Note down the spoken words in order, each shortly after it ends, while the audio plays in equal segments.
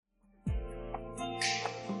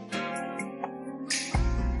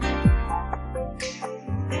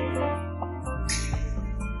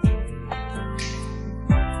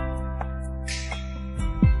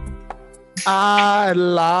I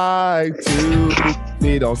like to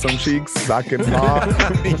feed on some cheeks. I can Yo,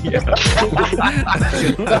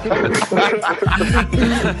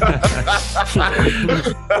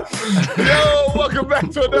 welcome back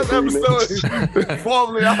to another episode of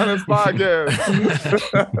Formerly Honest Podcast.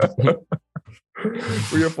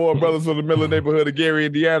 We are four brothers from the middle neighborhood of Gary,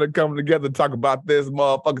 Indiana, coming together to talk about this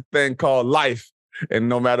motherfucking thing called life. And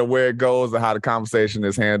no matter where it goes or how the conversation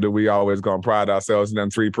is handled, we always gonna pride ourselves in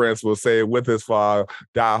them three principles. Say it with us for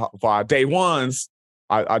our day ones,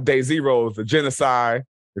 our day zeros, the genocide,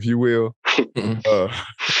 if you will.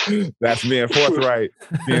 That's being forthright,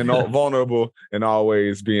 being vulnerable, and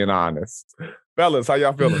always being honest. Fellas, how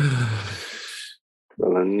y'all feeling?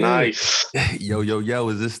 Feeling nice. Yo,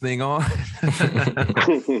 is this thing on?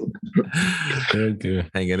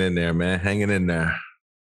 Good. Hanging in there, man. Hanging in there.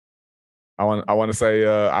 I want to say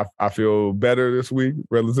I feel better this week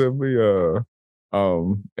relatively.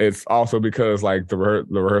 It's also because like the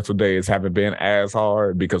rehearsal days haven't been as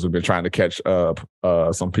hard because we've been trying to catch up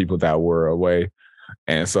some people that were away,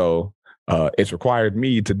 and so it's required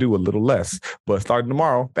me to do a little less. But starting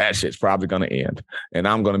tomorrow, that shit's probably gonna end, and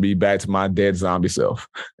I'm gonna be back to my dead zombie self.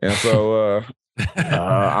 And so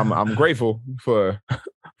I'm grateful for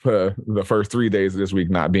the first 3 days of this week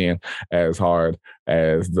not being as hard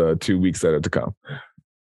as the 2 weeks that are to come.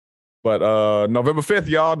 But November 5th,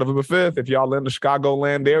 y'all, November 5th, if y'all in the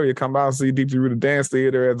Chicagoland area, come out and see Deeply Rooted Dance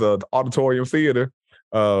Theater at the Auditorium Theater.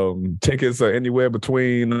 Tickets are anywhere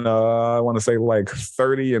between, I want to say like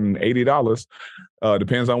 $30 and $80.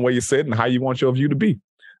 Depends on where you sit and how you want your view to be.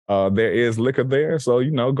 There is liquor there, so, you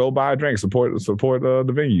know, go buy a drink, support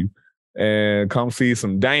the venue, and come see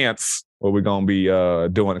some dance. Where we're going to be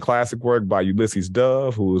doing classic work by Ulysses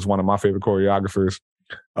Dove, who is one of my favorite choreographers,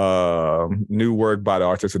 new work by the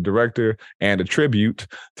artistic director, and a tribute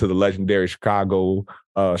to the legendary Chicago's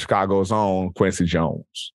own Quincy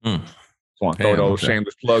Jones. So I want to throw those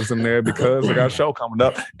shameless plugs in there because I got a show coming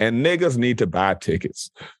up, and niggas need to buy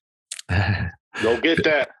tickets. Go get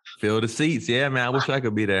that. Fill the seats. Yeah, man. I wish I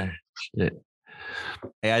could be there. Shit.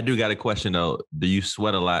 Hey, I do got a question, though. Do you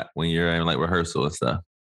sweat a lot when you're in like rehearsal and stuff?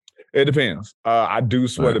 It depends. I do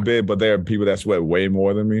sweat a bit, but there are people that sweat way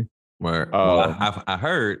more than me. Well, I've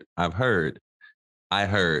heard that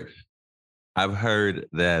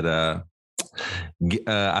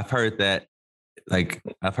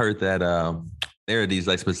there are these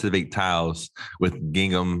like specific towels with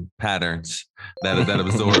gingham patterns that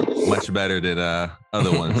absorb much better than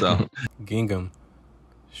other ones. So gingham,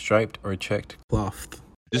 striped or checked cloth.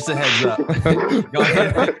 Just a heads up. Go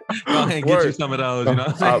ahead and get you some of those. You know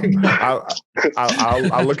what I'm saying?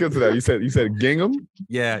 I'll look into that. You said gingham?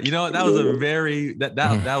 Yeah. You know, that was a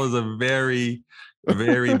very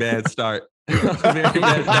very bad start. Very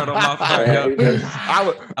bad start on my part.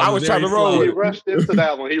 I was trying to roll. He rushed into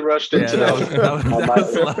that one. That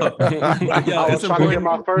was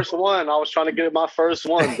slow. I was trying to get my first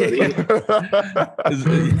one. But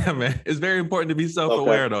yeah, man. It's very important to be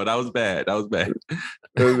self-aware, though. That was bad.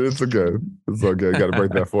 It's okay. You got to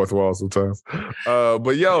break that fourth wall sometimes. But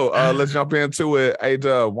let's jump into it. Hey,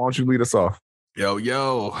 Dub, why don't you lead us off?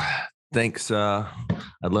 Yo. Thanks.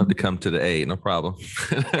 I'd love to come to the aid. No problem.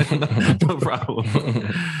 No problem.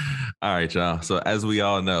 All right, y'all. So as we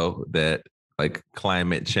all know that like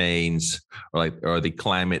climate change or the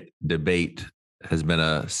climate debate has been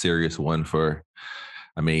a serious one for,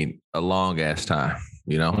 a long ass time,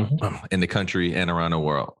 you know, in the country and around the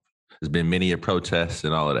world. There's been many protests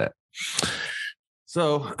and all of that.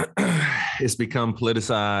 So it's become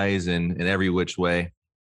politicized in every which way.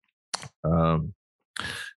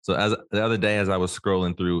 So as the other day, as I was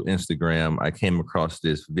scrolling through Instagram, I came across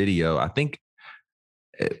this video. I think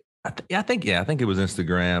it was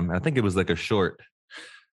Instagram. I think it was like a short.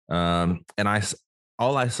 And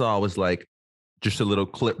all I saw was like just a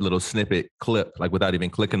little snippet clip, like without even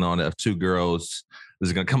clicking on it, of two girls. This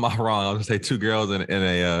is gonna come out wrong. I was gonna say two girls in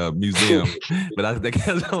a museum, but I think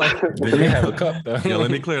like, do you have a cup though? Yeah, let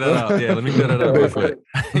me clear that up. Real quick.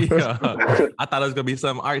 I thought it was gonna be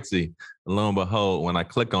something artsy. Lo and behold, when I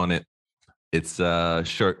click on it, it's a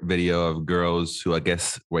short video of girls who I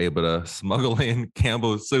guess were able to smuggle in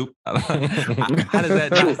Campbell's soup. How does that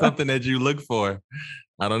not something that you look for?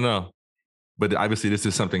 I don't know, but obviously this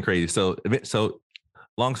is something crazy. So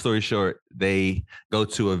long story short, they go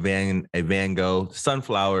to a Van Gogh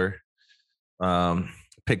sunflower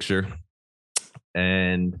picture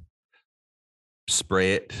and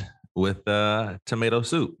spray it with tomato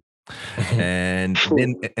soup, and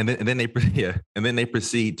then they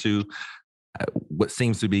proceed to what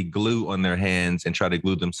seems to be glue on their hands and try to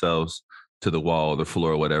glue themselves to the wall, the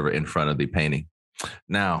floor, or whatever in front of the painting.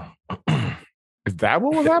 Now, is that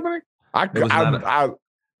what was happening?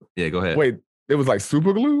 Yeah, go ahead. Wait, it was like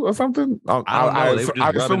super glue or something? I don't know. They were just I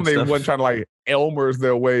assume rubbing they stuff. weren't trying to like Elmer's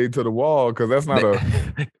their way to the wall because that's not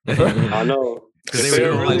I know. Because they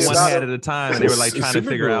were doing like one hand at a time, and they were like trying to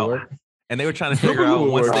figure out. And they were trying to figure out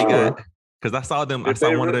once they got. Because I saw them. I saw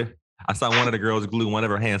one of the girls glue one of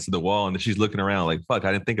her hands to the wall, and she's looking around like, "Fuck!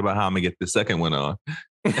 I didn't think about how I'm gonna get the second one on."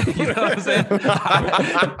 You know what I'm saying? you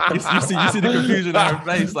see the confusion on her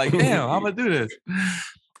face, like, "Damn, how am I do this?"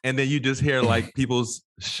 And then you just hear like people's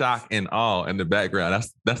shock and awe in the background.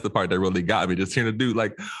 That's the part that really got me. Just hearing the dude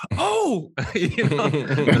like, "Oh," you know,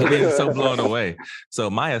 just being so blown away. So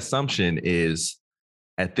my assumption is,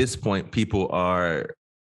 at this point, people are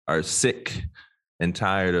sick and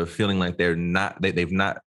tired of feeling like they've not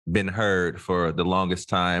been heard for the longest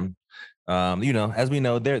time. As we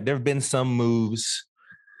know, there have been some moves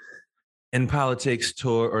in politics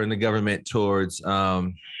or in the government towards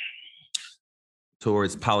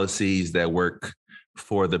policies that work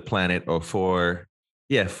for the planet or for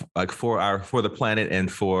the planet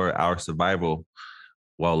and for our survival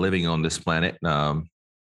while living on this planet.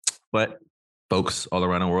 But folks all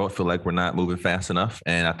around the world feel like we're not moving fast enough.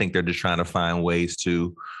 And I think they're just trying to find ways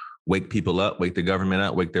to wake people up, wake the government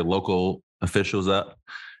up, wake their local officials up.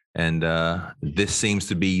 And this seems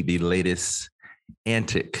to be the latest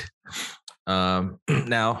antic.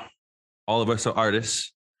 Now, all of us are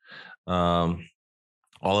artists. All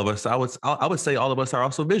of us, I would say all of us are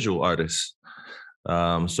also visual artists.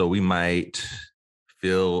 So we might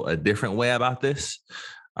feel a different way about this.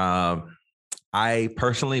 I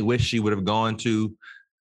personally wish she would have gone to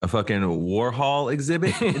a fucking Warhol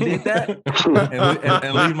exhibit and did that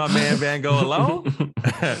and leave my man Van Gogh alone.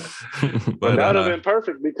 But that would have been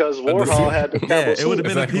perfect because Warhol had the capital. It would have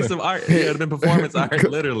been a piece of art. It would have been performance art,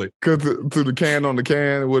 literally. Because to the can on the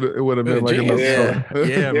can, it would have been like man. That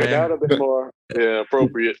would have been more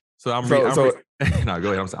appropriate. So no,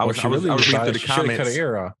 go ahead. I was reading through the comments. Cut an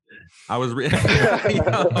ear off. I was reading.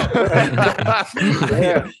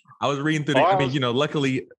 I was reading through.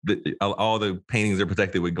 Luckily, all the paintings are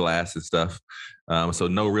protected with glass and stuff, so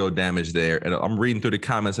no real damage there. And I'm reading through the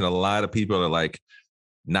comments, and a lot of people are like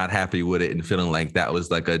not happy with it and feeling like that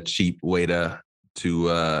was like a cheap way to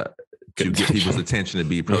get people's attention to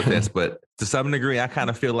be protests. But to some degree, I kind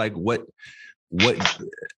of feel like what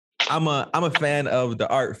I'm a fan of the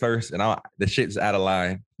art first, and the shit's out of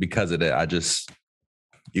line because of that. I just,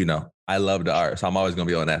 I love the art, so I'm always gonna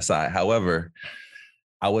be on that side. However,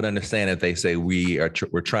 I would understand if they say we're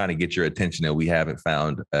trying to get your attention and we haven't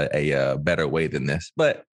found a better way than this,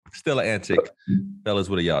 but still an antic. Fellas,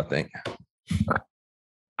 what do y'all think?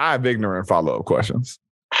 I have ignorant follow-up questions.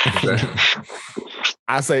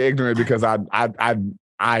 I say ignorant because I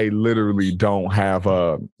literally don't have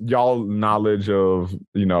y'all knowledge of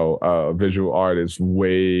visual art is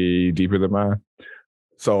way deeper than mine.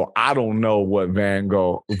 So I don't know what Van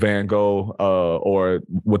Gogh, or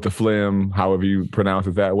with the phlegm, however you pronounce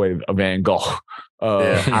it that way, Van Gogh.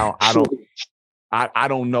 I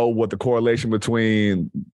don't know what the correlation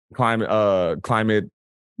between climate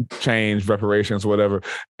change, reparations, whatever,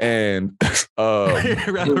 and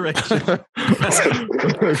reparations.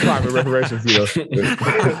 Climate reparations.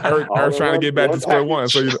 Earth trying to get back to square one.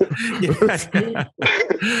 So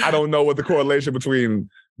I don't know what the correlation between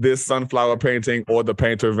this sunflower painting or the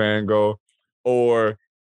painter Van Gogh or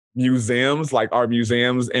museums, like are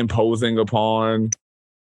museums imposing upon,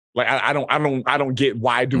 like I don't get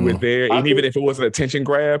why do it there. And even if it was an attention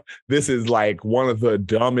grab, this is like one of the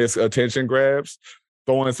dumbest attention grabs.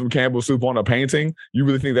 Throwing some Campbell soup on a painting. You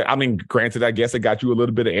really think that? I mean, granted, I guess it got you a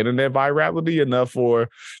little bit of internet virality enough for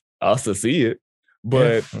us to see it,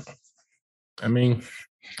 but I mean,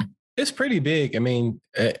 it's pretty big. I mean,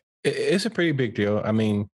 it's a pretty big deal. I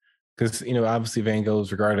mean, because obviously Van Gogh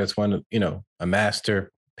is regarded as one of a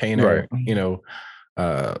master painter.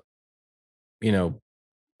 Right.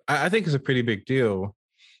 I think it's a pretty big deal.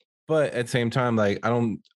 But at the same time, like I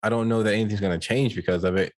don't know that anything's going to change because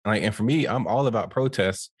of it. Like, and for me, I'm all about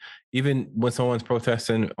protests, even when someone's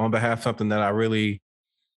protesting on behalf of something that I really,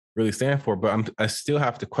 really stand for. But I still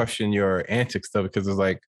have to question your antics though, because it's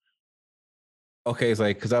like, okay, it's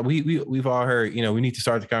like because we've all heard, we need to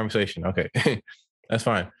start the conversation. Okay, that's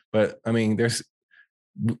fine. But I mean,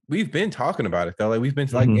 we've been talking about it though. Like we've been,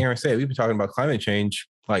 like Aaron said, we've been talking about climate change,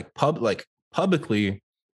 like publicly.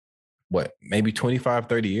 What, maybe 25,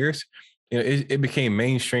 30 years? It became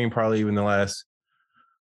mainstream probably even the last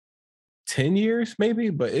 10 years, maybe,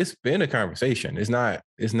 but it's been a conversation. It's not.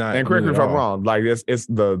 And correct me if I'm wrong. Like it's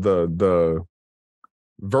the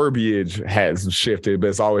verbiage has shifted, but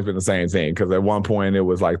it's always been the same thing. Because at one point it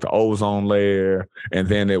was like the ozone layer, and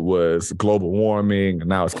then it was global warming, and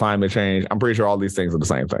now it's climate change. I'm pretty sure all these things are the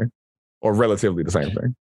same thing, or relatively the same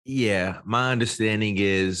thing. Yeah, my understanding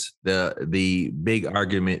is the big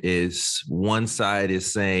argument is one side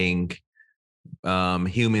is saying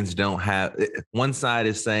humans don't have. One side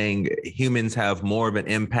is saying humans have more of an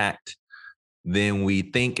impact than we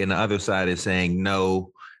think, and the other side is saying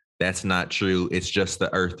no, that's not true. It's just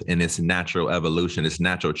the Earth and its natural evolution, its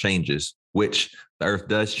natural changes, which the Earth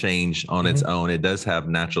does change on its own. It does have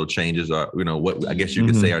natural changes, or what I guess you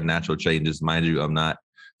could say are natural changes. Mind you, I'm not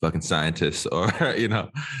fucking scientist, or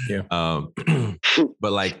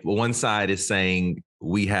but like one side is saying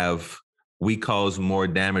we cause more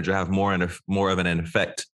damage or have more of an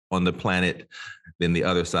effect on the planet than the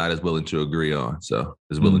other side is willing to agree on. So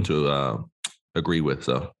is willing to agree with.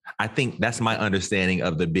 So I think that's my understanding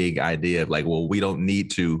of the big idea of like, well, we don't need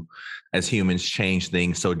to, as humans, change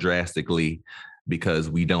things so drastically because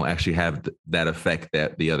we don't actually have that effect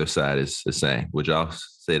that the other side is saying. Would y'all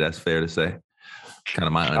say that's fair to say? Kind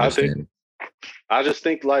of my understanding. I just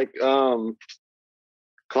think like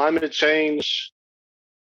climate change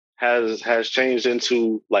has changed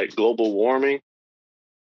into like global warming,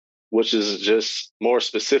 which is just more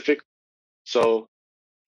specific. So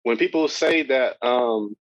when people say that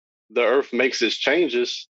the Earth makes its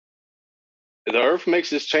changes, the Earth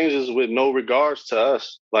makes its changes with no regards to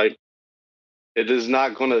us. Like it is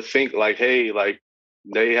not going to think like, hey, like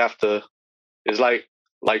they have to. It's like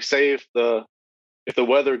say if the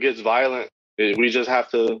weather gets violent, we just have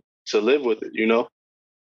to live with it. You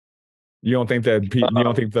don't think that you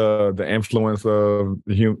don't think the influence of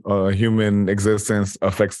human existence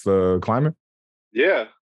affects the climate? Yeah,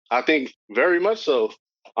 I think very much so.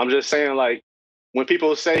 I'm just saying, like, when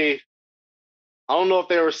people say, I don't know if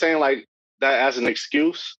they were saying like that as an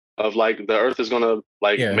excuse of like the Earth is gonna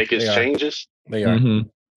make its changes. They are.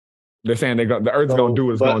 They're saying the Earth's gonna do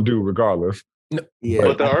what it's gonna do regardless. Yeah,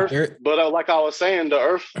 but the Earth, like I was saying, the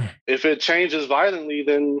Earth, if it changes violently,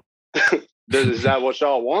 then is that what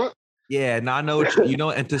y'all want? Yeah, no, I know,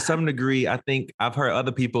 and to some degree, I think I've heard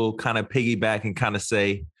other people kind of piggyback and kind of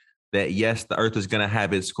say that, yes, the Earth is going to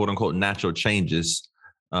have its quote unquote natural changes.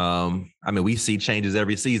 I mean, we see changes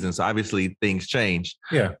every season, so obviously things change.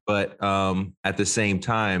 Yeah. But at the same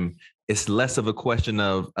time, it's less of a question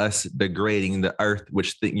of us degrading the Earth,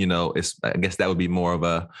 which is, I guess that would be more of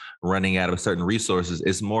a running out of certain resources.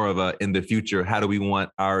 It's more of a, in the future, how do we want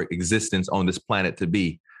our existence on this planet to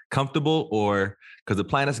be? Comfortable, or because the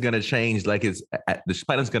planet's going to change, like the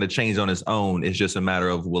planet's going to change on its own. It's just a matter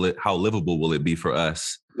of how livable will it be for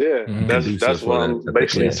us? Yeah, that's what I'm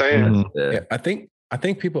basically saying. Yeah, I think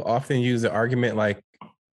people often use the argument like,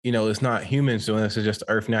 it's not humans doing this; it's just the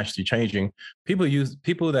Earth naturally changing.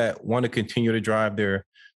 People that want to continue to drive their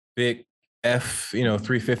big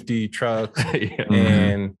F350 trucks,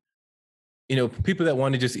 and people that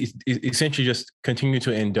want to just essentially just continue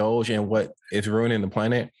to indulge in what is ruining the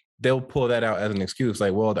planet. They'll pull that out as an excuse,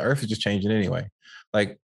 like, well, the Earth is just changing anyway.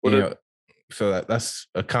 Like, so that's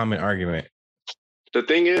a common argument. The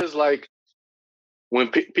thing is, like, when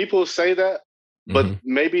people say that, but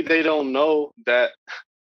maybe they don't know that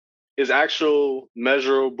is actual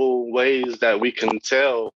measurable ways that we can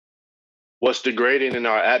tell what's degrading in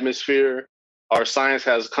our atmosphere. Our science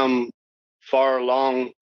has come far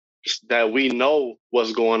along that we know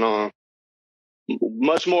what's going on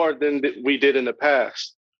much more than we did in the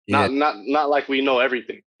past. Yeah. Not like we know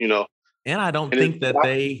everything, And I don't think that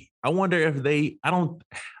I wonder if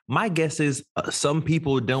my guess is some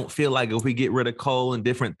people don't feel like if we get rid of coal and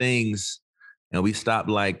different things and we stop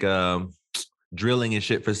like drilling and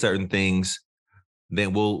shit for certain things,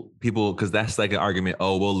 then because that's like an argument,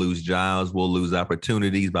 we'll lose jobs, we'll lose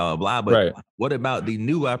opportunities, blah, blah, blah. But what about the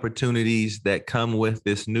new opportunities that come with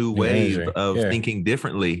this new wave of thinking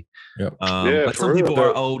differently? Yep. But some people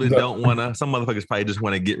are old and don't want to, some motherfuckers probably just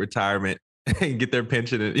want to get retirement and get their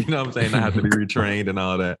pension and, not have to be retrained and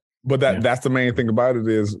all that. But that's the main thing about it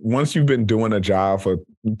is once you've been doing a job for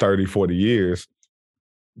 30, 40 years,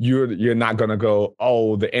 you're not going to go,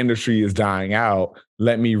 the industry is dying out.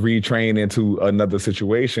 Let me retrain into another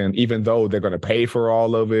situation, even though they're going to pay for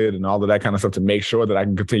all of it and all of that kind of stuff to make sure that I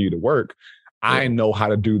can continue to work. Yeah. I know how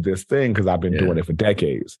to do this thing because I've been doing it for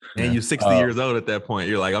decades. And you're 60 years old at that point.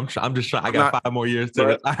 You're like, I'm just trying. I got 5 more years to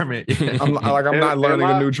retirement. I'm not learning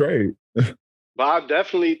a new trade. But I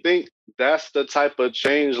definitely think that's the type of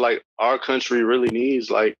change like our country really needs.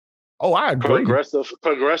 Like, I agree.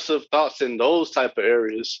 Progressive thoughts in those type of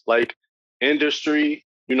areas, like industry,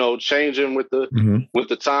 changing with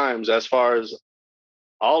the times as far as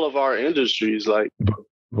all of our industries. Like,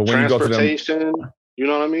 But when you go to them, transportation. You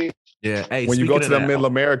know what I mean? Yeah. Hey, when you go to speaking the of Middle that,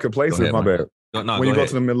 America places, ahead, my Mike. bad. no, When you go go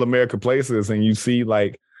to the Middle America places and you see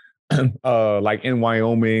like like in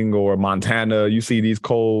Wyoming or Montana, you see these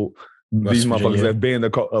West motherfuckers Virginia. that's been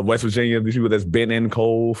in the West Virginia, these people that's been in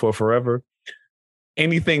coal for forever.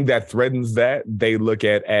 Anything that threatens that, they look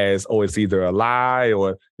at as, oh, it's either a lie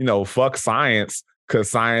or, fuck science, because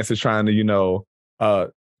science is trying to,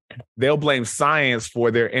 they'll blame science for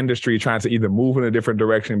their industry trying to either move in a different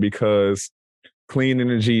direction because clean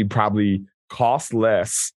energy probably costs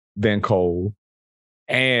less than coal,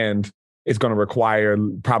 and it's going to require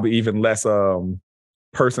probably even less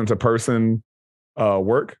person-to-person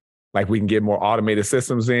work. Like we can get more automated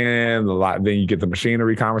systems in a lot. Then you get the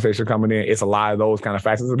machinery conversation coming in. It's a lot of those kind of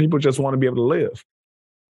factors, and people just want to be able to live.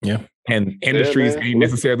 Yeah, and industries ain't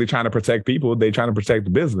necessarily trying to protect people; they trying to protect the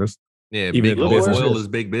business. Yeah, even oil is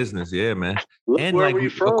big business. Yeah, man. Look And where like, we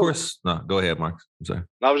from. Of course, no. Go ahead, Mark. I'm sorry.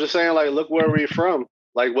 I was just saying, like, look where we from.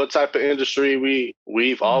 Like, what type of industry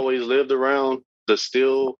we've always lived around, the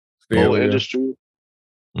steel industry.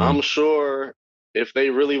 I'm sure if they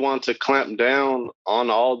really want to clamp down on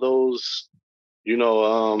all those,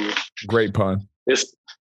 great pun. It's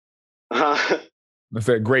That's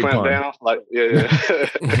a great clamp pun. down, like yeah.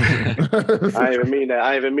 I didn't even mean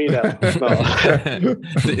that. No.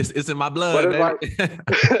 it's in my blood.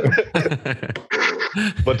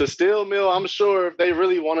 But the steel mill, I'm sure if they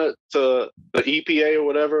really wanted to, the EPA or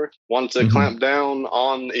whatever, wanted to clamp down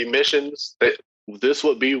on emissions, this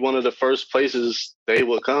would be one of the first places they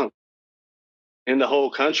would come in the whole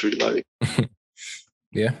country. Like,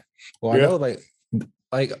 yeah. Well, I know,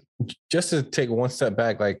 like just to take one step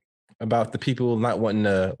back, like about the people not wanting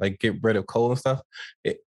to like get rid of coal and stuff.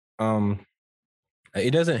 It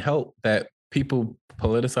doesn't help that people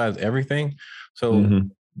politicize everything. So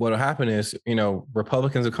what'll happen is,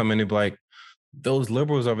 Republicans will come in and be like, those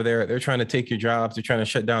liberals over there, they're trying to take your jobs. They're trying to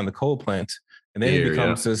shut down the coal plants. And then it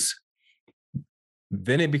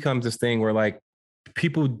becomes this thing where like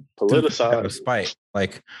people politicize spite.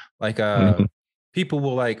 People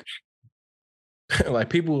will like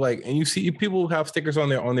people like, and you see people have stickers on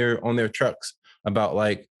their trucks about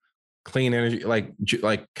like clean energy, like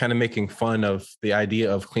kind of making fun of the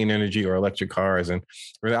idea of clean energy or electric cars. And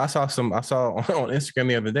really, I saw on Instagram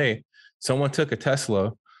the other day, someone took a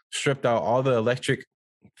Tesla, stripped out all the electric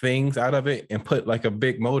things out of it, and put like a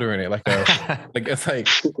big motor in it, it's like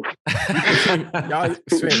y'all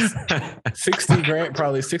spent $60,000,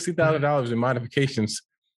 probably $60,000 in modifications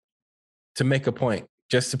to make a point,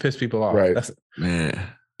 just to piss people off. Right. Man.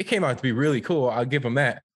 It came out to be really cool. I'll give them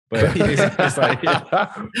that. But it's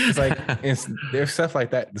like there's stuff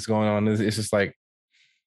like that that's going on. It's just like,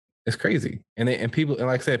 it's crazy. And people, and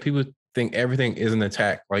like I said, people think everything is an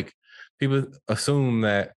attack. Like people assume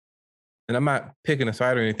that, and I'm not picking a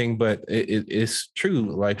side or anything, but it's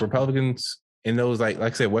true. Like Republicans in those, like I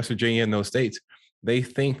said, West Virginia and those states, they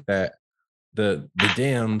think that the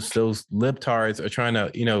Dems, those libtards, are trying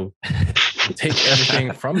to, take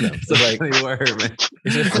everything from them. So like,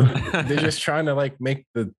 they're just trying to like make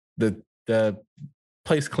the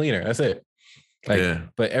place cleaner. That's it.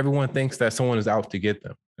 But everyone thinks that someone is out to get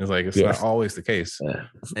them. It's like, it's not always the case.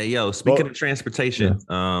 Hey, yo, speaking of transportation,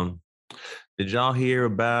 did y'all hear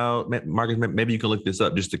about, Marcus, maybe you can look this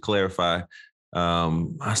up just to clarify.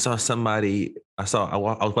 I saw somebody, I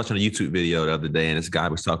was watching a YouTube video the other day, and this guy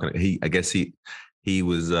was talking, I guess he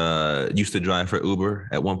was used to drive for Uber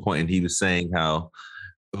at one point, and he was saying how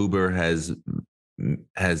Uber has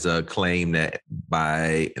claimed that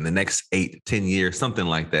in the next 8 to 10 years, something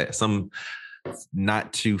like that, some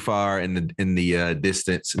not too far in the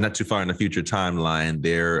distance, not too far in the future timeline,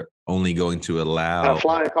 they're only going to allow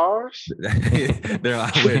flying cars. they're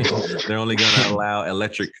only going to allow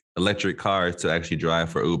electric cars to actually drive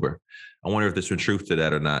for Uber. I wonder if there's some truth to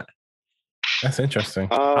that or not. That's interesting.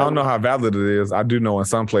 I don't know how valid it is. I do know in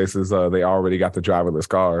some places they already got the driverless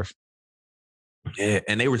cars. Yeah,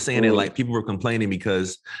 and they were saying that like people were complaining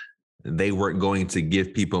because they weren't going to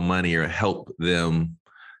give people money or help them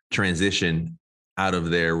transition out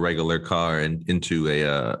of their regular car and into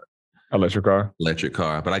a electric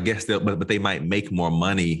car. But I guess but they might make more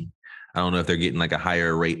money. I don't know if they're getting like a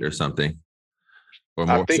higher rate or something. Or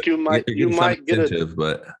more. I think you might get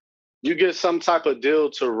but you get some type of deal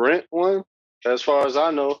to rent one. As far as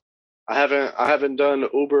I know, I haven't done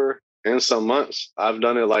Uber in some months. I've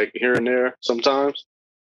done it like here and there sometimes,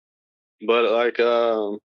 but like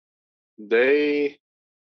they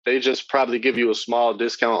just probably give you a small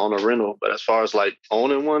discount on a rental. But as far as like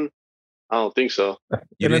owning one, I don't think so.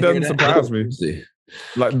 And it doesn't surprise me.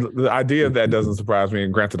 Like the idea of that doesn't surprise me.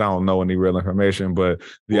 And granted, I don't know any real information, but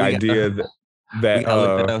the idea that that gotta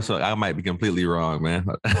look that up, so I might be completely wrong, man.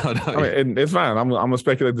 I mean, it's fine. I'm gonna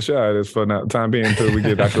speculate the shit out of this for the time being until we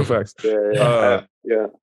get actual facts. Yeah.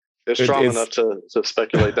 It's strong enough to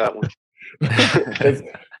speculate that one.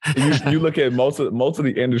 You look at most of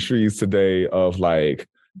the industries today of like,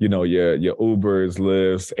 you know, your Ubers,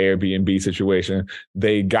 Lyfts, Airbnb situation.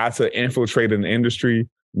 They got to infiltrate an industry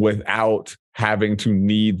without having to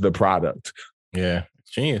need the product. Yeah,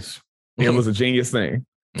 genius. It was a genius thing.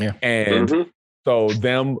 Yeah, and so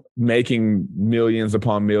them making millions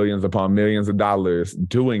upon millions upon millions of dollars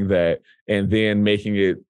doing that, and then making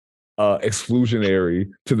it exclusionary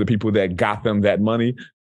to the people that got them that money.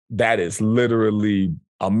 That is literally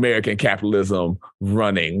American capitalism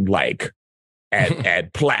running like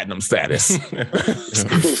at platinum status.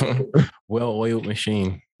 Well-oiled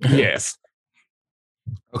machine. Yes.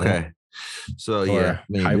 Okay. So or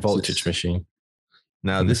high voltage machine.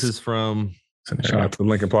 Now this is from shout out to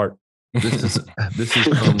Lincoln Park. This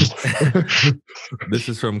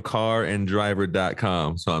is from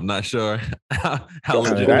caranddriver.com. So I'm not sure how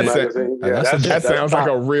legit that sounds like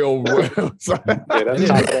a real that's top of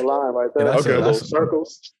the line right there. Okay, those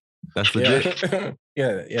circles. That's legit.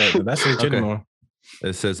 Yeah, that's legit. Okay.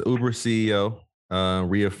 It says Uber CEO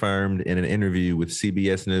reaffirmed in an interview with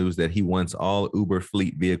CBS News that he wants all Uber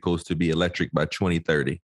fleet vehicles to be electric by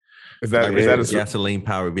 2030. Is that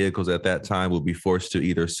gasoline-powered vehicles at that time will be forced to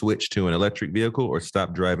either switch to an electric vehicle or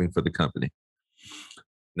stop driving for the company.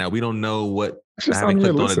 Now, we don't know what, I haven't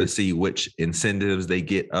clicked on it to see which incentives they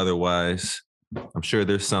get otherwise. I'm sure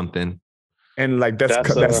there's something. And like that's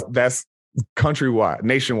countrywide,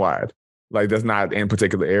 nationwide. Like that's not in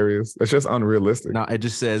particular areas. That's just unrealistic. No, it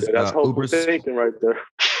just says that's hopeful thinking right there.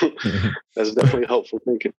 That's definitely helpful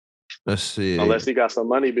thinking. Let's see. Unless he got some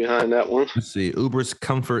money behind that one. Let's see. Uber's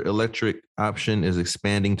Comfort electric option is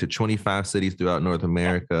expanding to 25 cities throughout North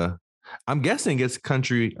America. I'm guessing it's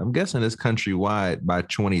countrywide by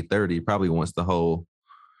 2030. Probably wants the whole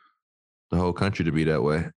country to be that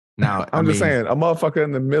way. Now, I'm just saying, a motherfucker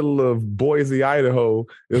in the middle of Boise, Idaho,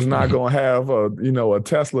 is not going to have a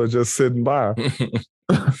Tesla just sitting by.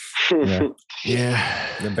 Yeah.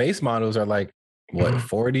 The base models are like what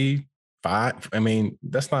 45. I mean,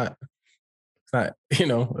 that's not. It's not.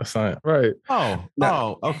 That's not right. Oh,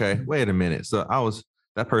 okay. Wait a minute. So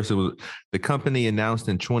the company announced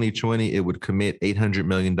in 2020 it would commit $800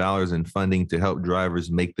 million in funding to help drivers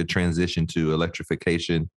make the transition to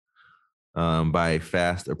electrification by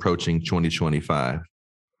fast approaching 2025.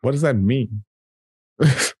 What does that mean?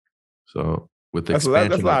 So with the that's a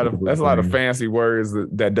lot of fancy words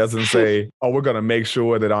that doesn't say, oh, we're going to make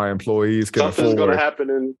sure that our employees can something's going to happen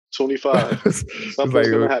in 25. Something's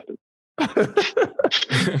going to happen.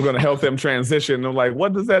 We're going to help them transition. I'm like,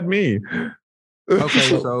 what does that mean?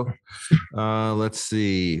 Okay, so let's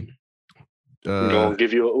see. We're going to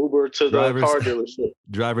give you an Uber to the car dealership.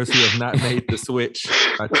 Drivers who have not made the switch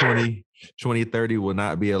by 2030 will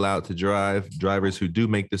not be allowed to drive. Drivers who do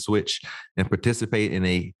make the switch and participate in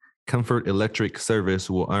a Comfort electric service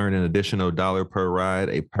will earn an additional $1 per ride,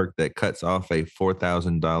 a perk that cuts off a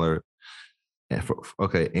 $4,000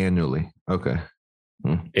 annually. Okay.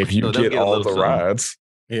 If you get all the rides.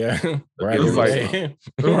 Yeah. Right.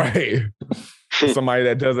 Right. Somebody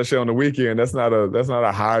that does that shit on the weekend, that's not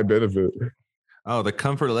a high benefit. Oh, the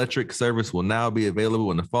Comfort electric service will now be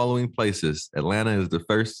available in the following places. Atlanta is the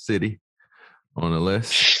first city on the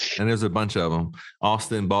list. And there's a bunch of them.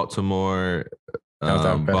 Austin, Baltimore,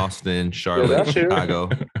 Boston, Charlotte, Chicago.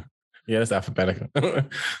 Yeah, that's alphabetical. I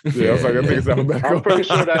was like, I think it's alphabetical. I'm pretty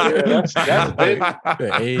sure that's big.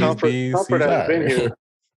 Comfort has been here.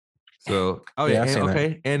 So,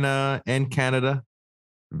 and Canada,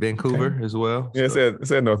 Vancouver as well. Yeah, it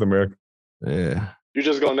said North America. Yeah. You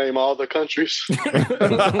just gonna name all the countries?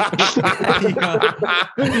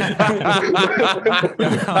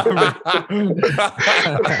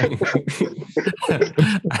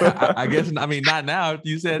 I guess. I mean, not now.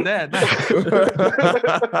 You said that.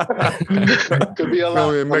 Could be a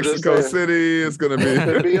lot. In Mexico City, it's gonna be.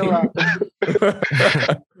 Could be a lot.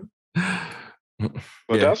 But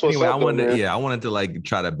that's what's I wanted to like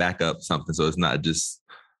try to back up something, so it's not just.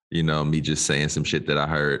 Me just saying some shit that I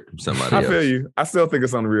heard from somebody else. I feel you. I still think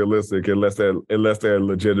it's unrealistic unless they're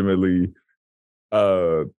legitimately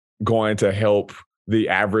going to help the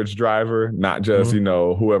average driver, not just,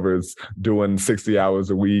 whoever's doing 60 hours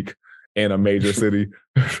a week in a major city.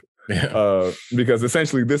 Because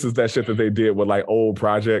essentially this is that shit that they did with like old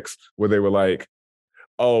projects where they were like,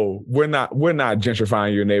 oh, we're not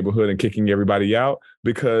gentrifying your neighborhood and kicking everybody out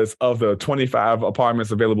because of the 25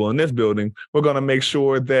 apartments available in this building. We're going to make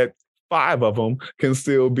sure that 5 of them can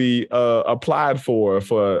still be applied for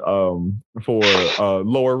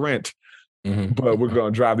lower rent, but we're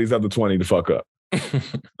gonna drive these other 20 to fuck up.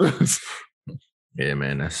 Yeah,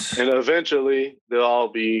 man. That's And eventually they'll all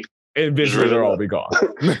be Eventually they'll all be gone.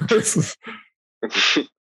 Because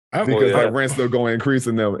like rent's still going to increase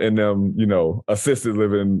in them, you know, assisted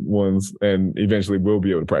living ones, and eventually we'll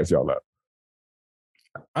be able to price y'all out.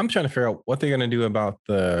 I'm trying to figure out what they're going to do about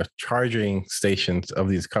the charging stations of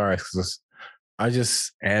these cars. Because I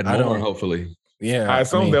just add more, hopefully. Yeah, I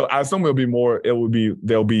assume they'll be more.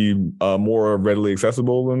 They'll be more readily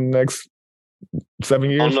accessible in the next 7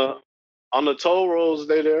 years. On the toll roads,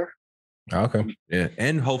 they there. Okay. Yeah,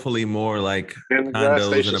 and hopefully more like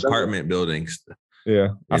condos and apartment buildings. Yeah,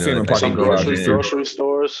 I seen them parking grocery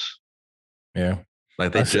stores. Yeah,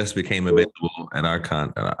 like they just became available at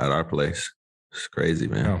our place. It's crazy,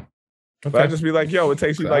 man. Oh. Okay. But I just be like, yo, it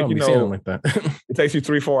takes you like, you know, like that. It takes you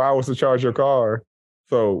 3-4 hours to charge your car.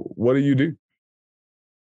 So what do?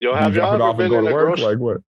 Yo, have y'all ever been in a grocery? Like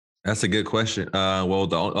what? That's a good question. Well,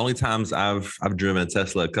 the only times I've driven a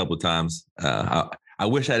Tesla a couple of times. I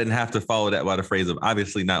wish I didn't have to follow that by the phrase of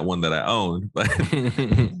obviously not one that I own, but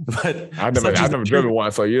I've never driven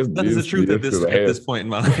one. So that is the truth at this point in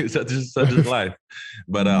my life, such is life.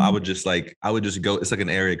 But I would just go. It's like an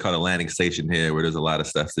area called Atlantic Station here, where there's a lot of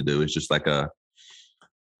stuff to do. It's just like a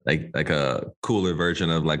cooler version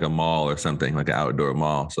of like a mall or something, like an outdoor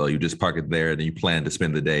mall. So you just park it there, and then you plan to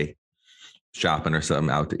spend the day shopping or something,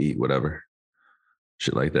 out to eat, whatever,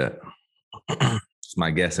 shit like that. It's my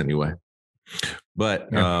guess anyway. But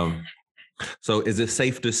so is it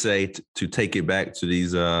safe to say to take it back to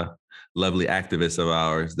these lovely activists of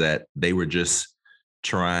ours that they were just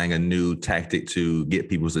trying a new tactic to get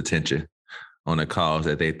people's attention on a cause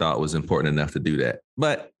that they thought was important enough to do that?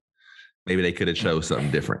 But maybe they could have chose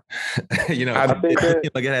something different. You know, I think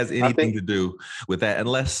like it has anything to do with that,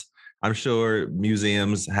 unless I'm sure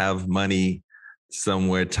museums have money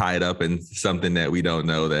somewhere tied up in something that we don't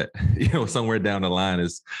know, that, you know, somewhere down the line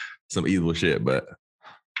is some evil shit. But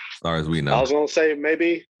as far as we know, I was gonna say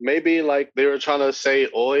maybe like they were trying to say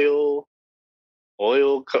oil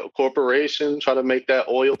corporation, try to make that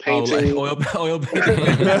oil painting. Oil painting.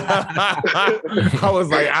 I was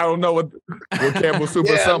like, I don't know what Campbell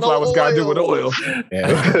Super Sunflowers got to do with oil.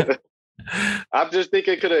 Yeah. I just think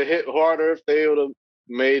it could have hit harder if they would have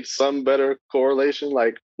made some better correlation,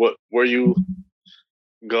 like where you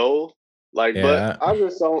go. Like, but I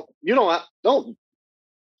just don't. You don't.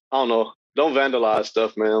 I don't know. Don't vandalize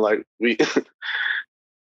stuff, man. Like we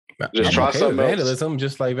just try something vandalism,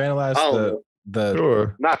 just like vandalize the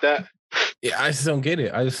sure. Not that. Yeah, I just don't get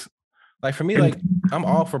it. I just like, for me, like I'm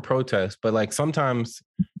all for protest, but like sometimes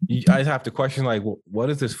I just have to question, like, what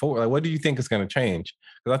is this for? Like, what do you think is going to change?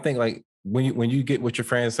 Because I think like when you get what your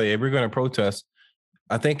friends say, if we're going to protest,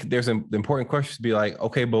 I think there's an important question to be like,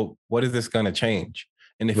 okay, but what is this going to change?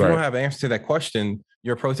 And if you don't have an answer to that question,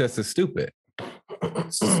 your protest is stupid.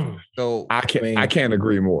 So I can't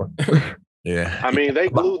agree more. Yeah, I mean, they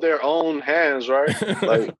glued their own hands, right?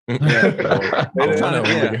 Like, I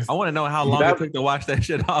want to know how long it took to wash that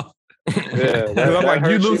shit off. Yeah, I'm like,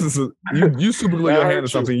 you super glue your hand or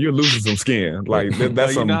something, you're losing some skin. Like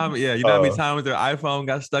that's you know how many times their iPhone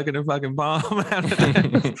got stuck in their fucking palm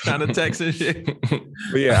trying to text and shit.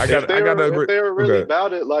 But yeah, I gotta agree. If they were really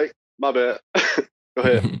about it, like, my bad. Go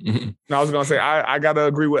ahead. No, I was gonna say I gotta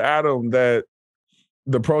agree with Adam that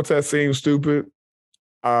the protest seems stupid.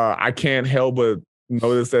 I can't help but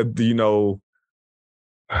notice that, you know,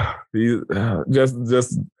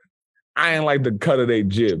 just I ain't like the cut of their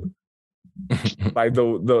jib. Like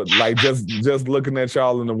like just looking at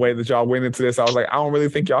y'all and the way that y'all went into this, I was like, I don't really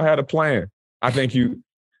think y'all had a plan. I think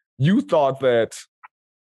you thought that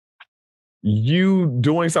you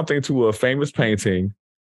doing something to a famous painting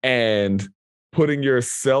and putting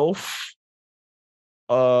yourself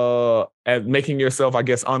and making yourself, I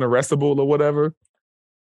guess, unarrestable or whatever,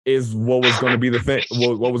 is what was going to be the thing.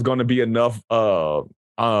 What was going to be enough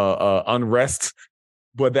unrest,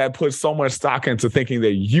 but that puts so much stock into thinking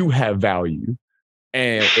that you have value,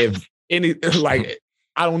 and if any like,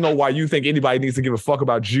 I don't know why you think anybody needs to give a fuck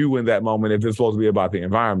about you in that moment if it's supposed to be about the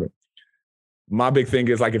environment. My big thing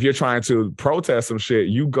is, like, if you're trying to protest some shit,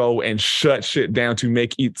 you go and shut shit down to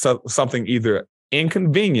make something either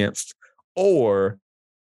inconvenienced or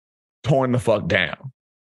torn the fuck down.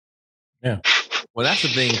 Yeah. Well, that's the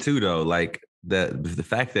thing too, though. Like the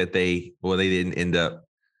fact that they didn't end up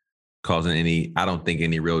causing I don't think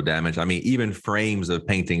any real damage. I mean, even frames of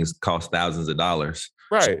paintings cost thousands of dollars.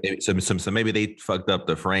 Right. So maybe they fucked up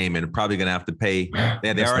the frame and probably gonna have to pay.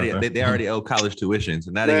 They already owe college tuition.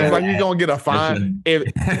 So now it's like you're gonna get a fine if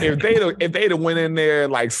they'd have went in there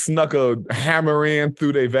like snuck a hammer in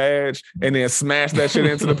through their vag and then smashed that shit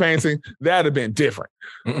into the painting. That'd have been different.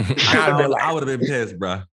 I would have been pissed,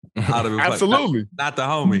 bro. Absolutely. Not the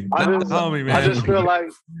homie. Not the homie, man. I just feel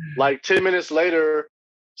like 10 minutes later,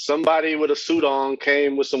 somebody with a suit on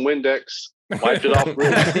came with some Windex, wiped it off,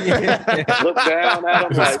 looked down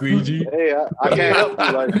at him like, squeegee. Hey, I can't help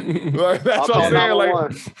you. Like that's what I'm saying.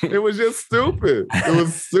 Like, it was just stupid. It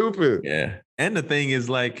was stupid. Yeah. And the thing is,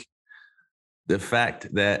 like, the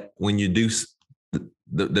fact that when you do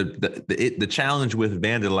the challenge with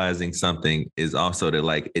vandalizing something is also that,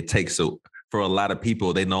 like, it takes for a lot of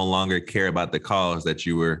people, they no longer care about the cause that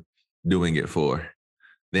you were doing it for.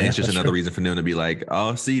 Then it's just another reason for them to be like,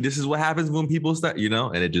 oh, see, this is what happens when people start,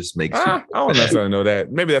 and it just makes. I don't necessarily know that.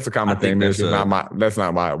 Maybe that's a common thing. That's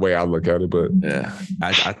not my way I look at it, but yeah,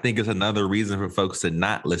 I think it's another reason for folks to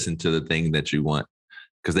not listen to the thing that you want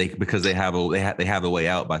because they have a way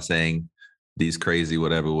out by saying these crazy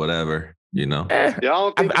whatever. Yeah,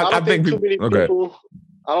 I think too many people.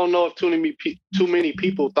 I don't know if too many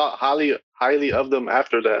people thought highly of them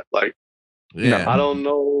after that. Like. Yeah, I don't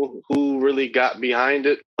know who really got behind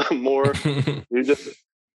it more. That's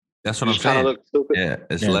what I'm saying. Look stupid. Yeah,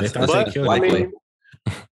 it's less but, likely. I mean,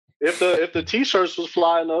 if the t-shirts was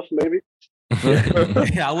fly enough, maybe.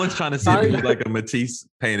 Yeah, I was trying to see if it was like a Matisse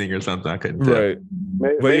painting or something. I couldn't tell. Right.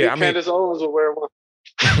 Maybe Candace Owens will wear one.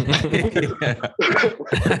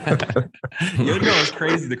 What's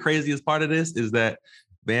crazy? The craziest part of this is that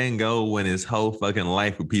Van Gogh went his whole fucking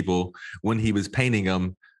life with people when he was painting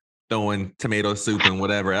them, throwing tomato soup and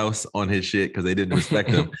whatever else on his shit because they didn't respect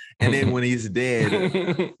him. And then when he's dead,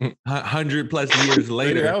 100+ years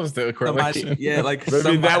later, that was the correlation.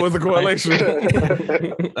 That was the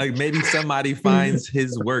correlation. Like maybe somebody finds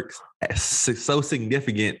his work so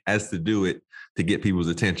significant as to do it to get people's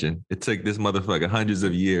attention. It took this motherfucker hundreds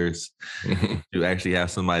of years to actually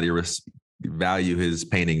have somebody value his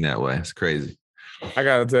painting that way. It's crazy. I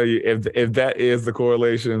gotta tell you, if that is the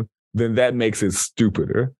correlation, then that makes it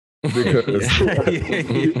stupider. Because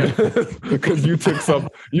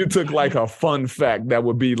you took like a fun fact that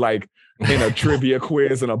would be like in a trivia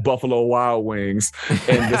quiz in a Buffalo Wild Wings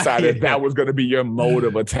and decided that was going to be your mode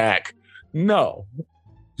of attack. No,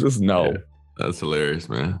 just no. Yeah, that's hilarious,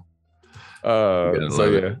 man. All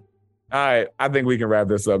right, I think we can wrap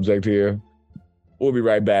this subject here. We'll be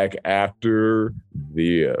right back after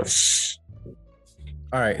this.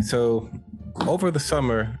 All right, so over the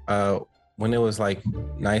summer, when it was like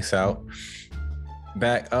nice out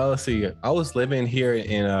back, let's see, I was living here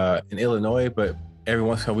in Illinois, but every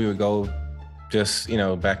once in a while we would go just,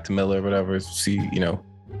 back to Miller or whatever, see,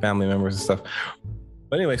 family members and stuff.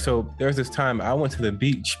 But anyway, so there's this time I went to the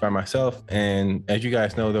beach by myself. And as you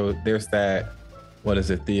guys know, though, there's that, what is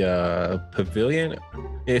it? The pavilion?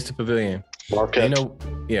 Yeah, it's the pavilion. Marquette.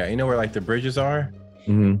 You know where like the bridges are?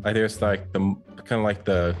 Mm-hmm. Like there's like the kind of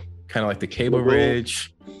like the cable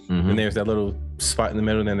bridge. Mm-hmm. And there's that little spot in the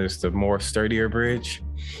middle, and then there's the more sturdier bridge.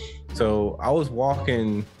 So I was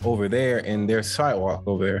walking over there, and there's sidewalk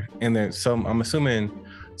over there, and then I'm assuming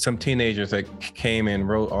some teenagers that came and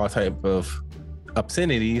wrote all type of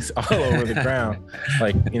obscenities all over the ground,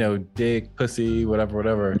 like dick, pussy,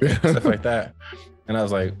 whatever, stuff like that. And I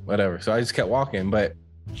was like, whatever. So I just kept walking, but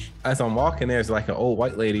as I'm walking, there's like an old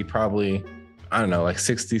white lady, probably, I don't know, like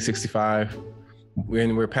 60, 65.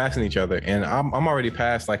 We're passing each other, and I'm already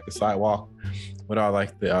past like the sidewalk with all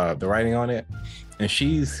like the writing on it, and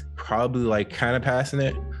she's probably like kind of passing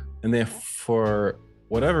it, and then for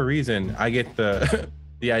whatever reason I get the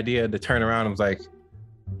idea to turn around and was like,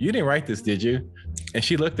 "You didn't write this, did you?" And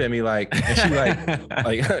she looked at me like, and she like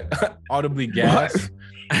audibly gasped.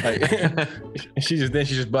 Like, she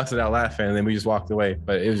just busted out laughing, and then we just walked away.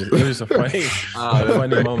 But it was just a funny,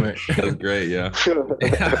 funny moment. That's great, yeah. She was,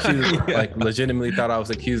 like legitimately thought I was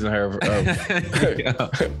accusing her of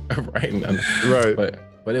writing them. Right.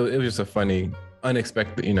 But it was just a funny,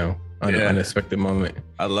 unexpected, unexpected moment.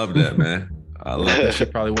 I love that, man. I love that. She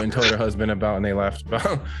probably went and told her husband about, and they laughed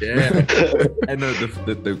about. Yeah. And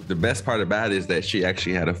the best part about it is that she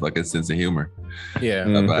actually had a fucking sense of humor. Yeah.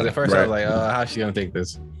 Because at first I was like, how's she gonna take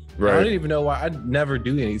this? Right. I don't even know why. I'd never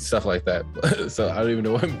do any stuff like that. So I don't even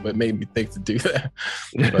know what made me think to do that.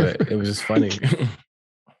 But it was just funny.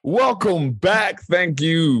 Welcome back. Thank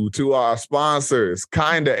you to our sponsors,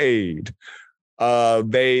 Kinda Aid.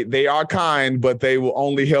 They are kind, but they will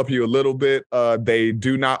only help you a little bit. They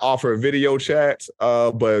do not offer video chat,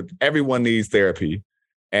 but everyone needs therapy,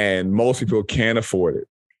 and most people can't afford it.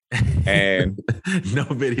 And no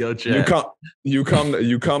video chat. You come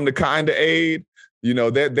to Kinda Aid. You know,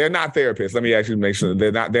 they're not therapists. Let me actually make sure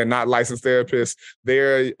they're not licensed therapists.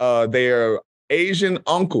 They're Asian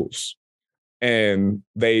uncles. And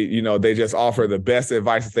they just offer the best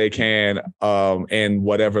advice that they can in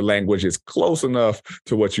whatever language is close enough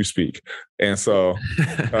to what you speak. And so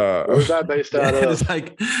where's that based out of? It's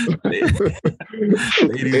like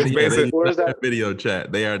where's that video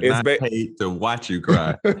chat? They are not paid to watch you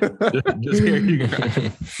cry. just hear you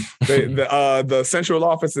cry. The central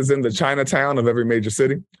office is in the Chinatown of every major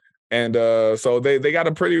city. And so they got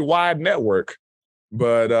a pretty wide network.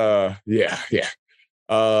 But yeah.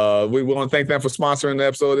 We want to thank them for sponsoring the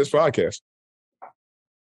episode of this podcast.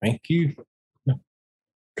 Thank you.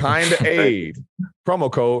 Kinda Aid.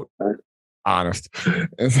 Promo code honest.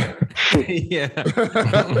 Yeah.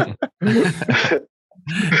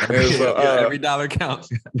 So, every dollar counts.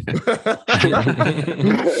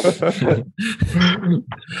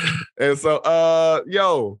 And so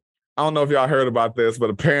yo, I don't know if y'all heard about this, but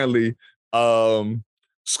apparently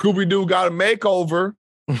Scooby-Doo got a makeover.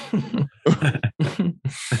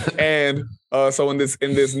 And so in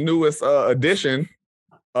this newest edition,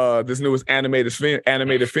 this newest animated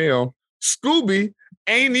film, Scooby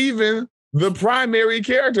ain't even the primary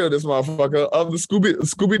character of this motherfucker of the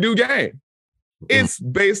Scooby-Doo game. It's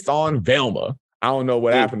based on Velma. I don't know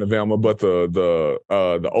what happened to Velma, but the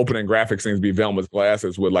opening graphic seems to be Velma's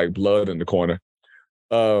glasses with like blood in the corner.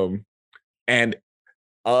 And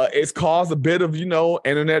it's caused a bit of,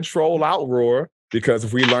 internet troll outroar. Because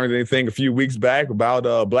if we learned anything a few weeks back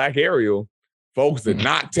about Black Ariel, folks did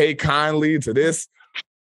not take kindly to this,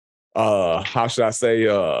 how should I say,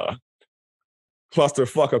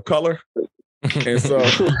 clusterfuck of color. And so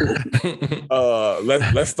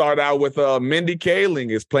let's start out with Mindy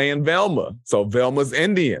Kaling is playing Velma. So Velma's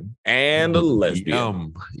Indian and a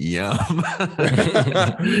lesbian. Yum.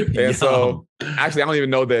 And so actually, I don't even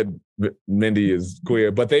know that Mindy is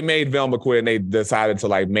queer, but they made Velma queer and they decided to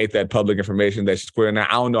like make that public information that she's queer. Now,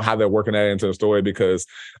 I don't know how they're working that into the story because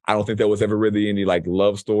I don't think there was ever really any like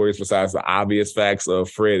love stories besides the obvious facts of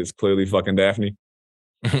Fred is clearly fucking Daphne.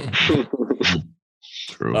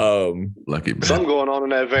 True. Lucky man. Something going on in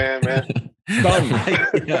that van, man.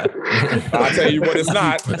 I'll tell you what it's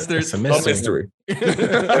not. It's a mystery.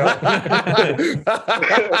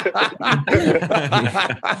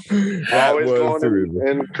 Always going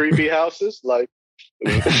in creepy houses. Like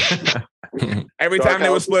every time they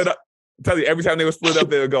were split up. Tell you, every time they were split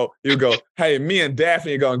up, you would go, hey, me and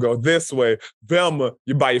Daphne are gonna go this way. Velma,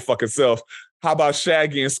 you by your fucking self. How about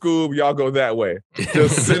Shaggy and Scoob? Y'all go that way.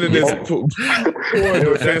 Just sending this poor,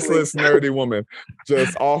 defenseless, nerdy woman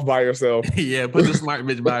just off by herself. Yeah, put the smart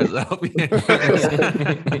bitch by herself.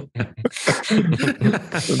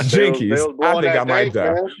 Jinkies. I think I might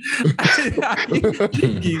die.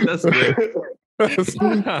 Jinkies, that's good.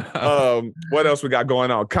 What else we got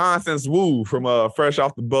going on? Constance Wu from Fresh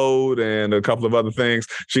Off the Boat and a couple of other things.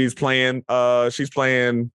 She's playing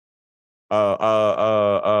Daphne,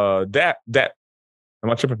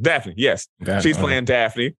 yes. She's playing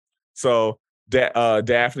Daphne. So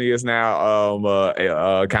Daphne is now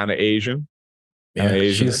kind of Asian. Yeah,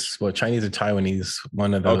 she's Chinese or Taiwanese,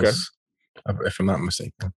 one of those, if I'm not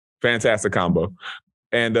mistaken. Fantastic combo.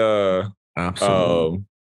 And absolutely.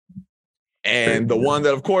 And the one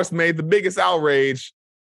that of course made the biggest outrage,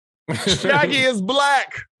 Shaggy is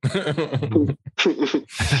black. Now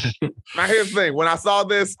here's the thing. When I saw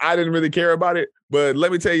this, I didn't really care about it. But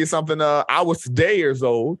let me tell you something. I was today years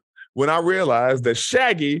old when I realized that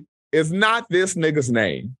Shaggy is not this nigga's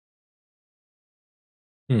name.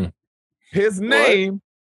 His name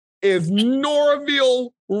is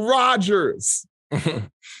Norville Rogers.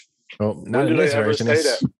 Well, not in this version.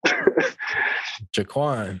 It's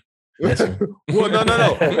Jaquan. Well,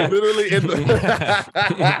 no. Literally in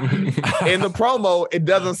the promo, it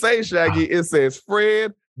doesn't say Shaggy. It says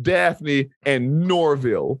Fred, Daphne, and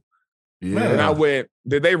Norville. Yeah. And I went,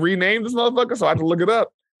 did they rename this motherfucker? So I had to look it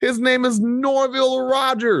up. His name is Norville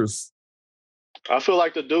Rogers. I feel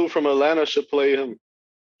like the dude from Atlanta should play him.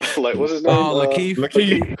 Like, what's his name? Lakeith.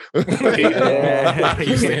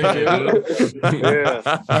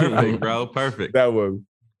 Yeah. Perfect, bro. Perfect. That was.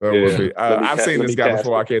 I've seen this guy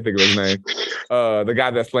before. I can't think of his name. The guy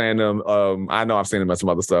that's playing him, I know I've seen him at some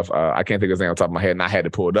other stuff. I can't think of his name on top of my head, and I had to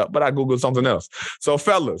pull it up, but I Googled something else. So,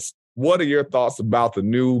 fellas, what are your thoughts about the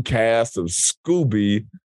new cast of Scooby-Doo?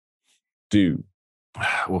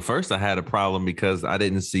 Well, first I had a problem because I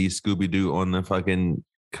didn't see Scooby-Doo on the fucking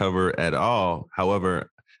cover at all. However,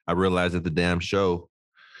 I realized that the damn show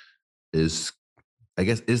is, I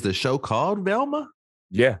guess, is the show called Velma?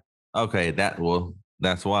 Yeah. Okay, that's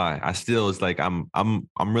why. I still, it's like I'm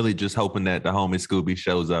really just hoping that the homie Scooby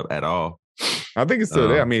shows up at all. I think it's still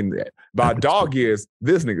there. I mean, by dog years,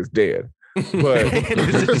 this nigga's dead. But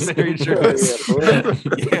this is very true.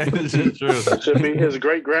 Yeah, this is true. It should be his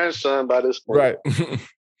great grandson by this point. right.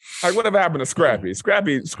 Like whatever happened to Scrappy?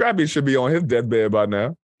 Scrappy should be on his deathbed by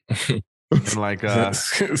now. And like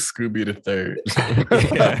Scooby the Third.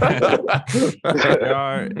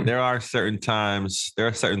 there are certain times, there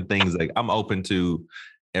are certain things like I'm open to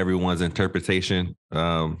everyone's interpretation.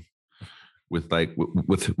 With like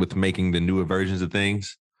with making the newer versions of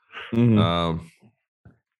things. Mhm.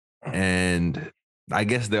 And I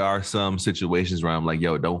guess there are some situations where I'm like,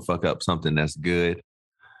 yo, don't fuck up something that's good.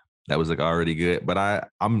 That was like already good. But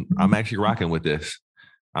I'm actually rocking with this.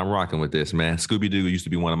 I'm rocking with this, man. Scooby-Doo used to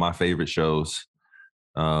be one of my favorite shows.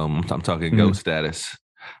 I'm talking GOAT status.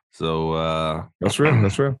 So That's real.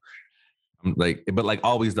 That's real. I'm like, but like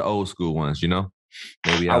always the old school ones, you know?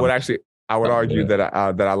 Maybe I would argue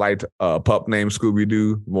yeah. that I liked pup named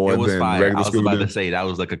Scooby-Doo more it was than fire. I regular was about to Scooby-Doo. say that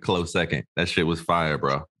was like a close second. That shit was fire,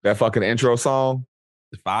 bro. That fucking intro song,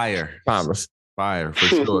 Fire. timeless. Fire for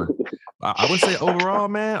sure. I would say overall,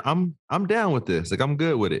 man, I'm down with this. Like I'm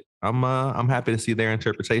good with it. I'm happy to see their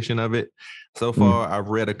interpretation of it. So far, I've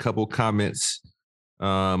read a couple comments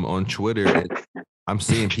on Twitter. I'm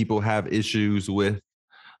seeing people have issues with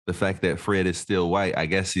the fact that Fred is still white. I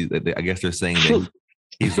guess they're saying that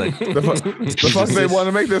he's like The fuck they want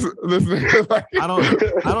to make this like, I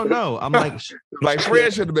don't know. I'm like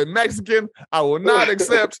Fred should have been Mexican. I will not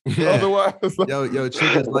accept otherwise. Yo,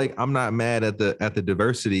 Chick is like, I'm not mad at the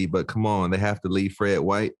diversity, but come on, they have to leave Fred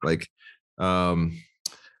white. Like,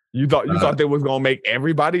 You thought they was gonna make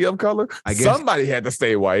everybody of color? I guess somebody had to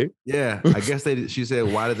stay white. Yeah, I guess she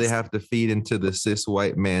said, why did they have to feed into the cis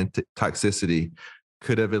white man toxicity?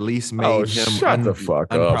 Could have at least made him the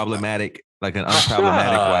fuck up. unproblematic, like an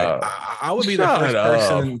unproblematic white. I would be the first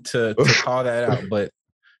person to call that out, but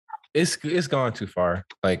it's gone too far.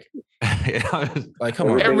 Like come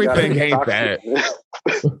on, everything ain't that.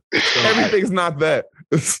 Everything's not that.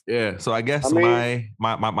 Yeah. So I guess my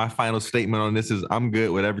final statement on this is I'm good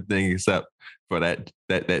with everything except for that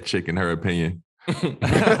chick in her opinion.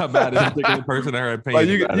 About a particular person in her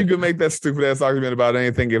opinion. Like you could make that stupid ass argument about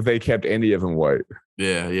anything if they kept any of them white.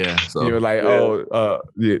 Yeah. So you're like,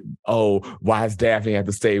 why does Daphne have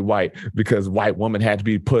to stay white? Because white woman had to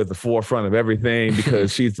be put at the forefront of everything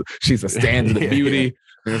because she's a standard of beauty.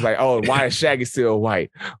 And it's like, why is Shaggy still white?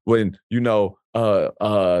 When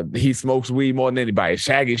he smokes weed more than anybody.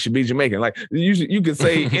 Shaggy should be Jamaican. Like you could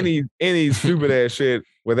say any stupid ass shit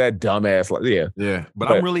with that dumb ass. Like, yeah.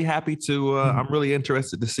 But I'm really happy to. I'm really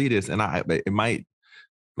interested to see this, and it might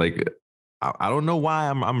like. I don't know why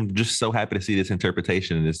I'm just so happy to see this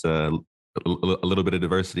interpretation. It's a little bit of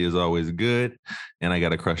diversity is always good, and I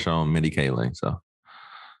got a crush on Mindy Kaling. So,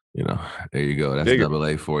 there you go. That's double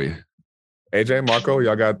A for you. AJ, Marco,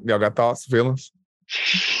 y'all got thoughts, feelings?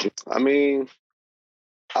 I mean,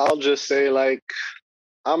 I'll just say like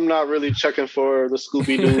I'm not really checking for the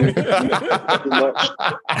Scooby-Doo much,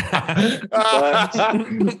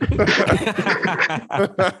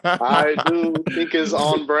 but I do think it's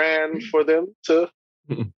on brand for them to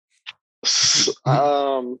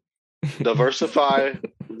diversify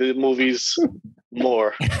the movies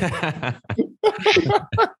more.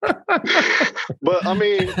 But I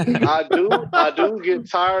mean, I do get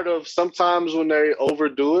tired of sometimes when they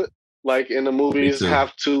overdo it, like in the movies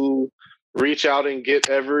have to reach out and get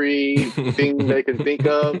everything they can think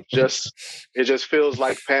of. It just feels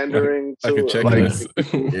like pandering to a checklist.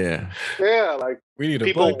 Yeah, like we need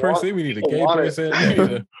a black person, we need a gay person.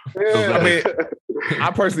 I mean, I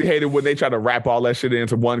personally hate it when they try to wrap all that shit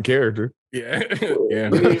into one character. Yeah.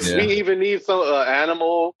 We even need some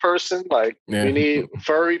animal person. Like we need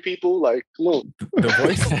furry people. Like, come on.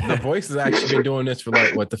 The voice has actually been doing this for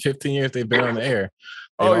like the 15 years they've been on the air.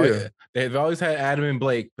 They've always had Adam and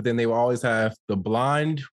Blake, but then they will always have the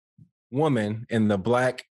blonde woman and the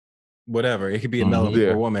black whatever. It could be a male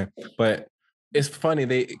or woman, but it's funny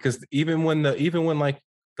because even when like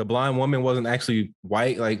the blonde woman wasn't actually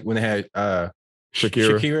white, like when they had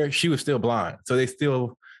Shakira, she was still blonde, so they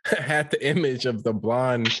still had the image of the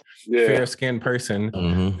blonde, fair-skinned person.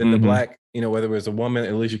 Then the black, whether it was a woman,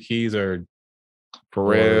 Alicia Keys or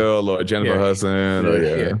Pharrell or Jennifer Hudson.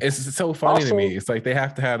 It's so funny to me. It's like they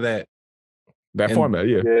have to have that format.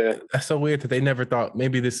 Yeah, that's so weird that they never thought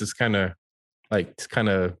maybe this is kind of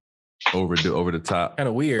over the top. Kind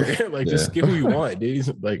of weird. Like, just get who you want,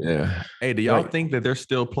 dude. Like, yeah. Hey, do y'all think that they're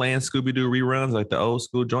still playing Scooby Doo reruns like the old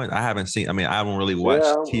school joint? I haven't seen. I mean, I haven't really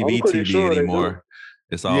watched TV sure anymore.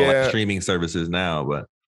 It's all like streaming services now, but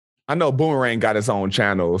I know Boomerang got its own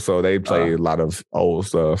channel, so they play a lot of old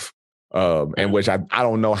stuff. And which I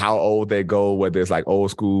don't know how old they go, whether it's like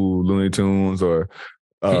old school Looney Tunes or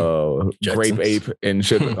Grape Ape and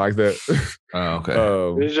shit like that. Oh,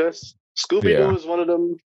 okay. It's just Scooby Doo is one of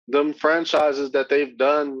them franchises that they've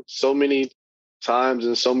done so many times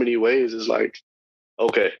in so many ways. Is like,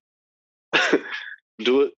 okay,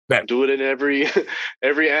 do it in every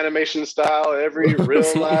animation style, every real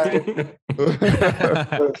life,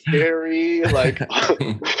 scary, like.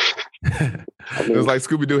 It's like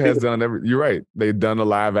Scooby Doo has done you're right. They've done a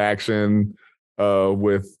live action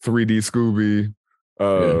with 3D Scooby.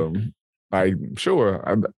 Like, sure,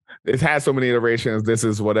 it's had so many iterations. This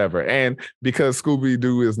is whatever, and because Scooby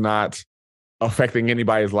Doo is not affecting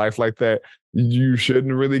anybody's life like that, you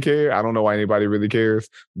shouldn't really care. I don't know why anybody really cares,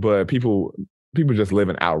 but people just live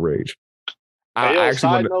in outrage. Hey, I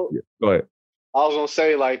actually go ahead. I was gonna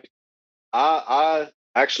say, like, I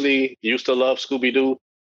actually used to love Scooby Doo.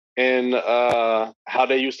 And how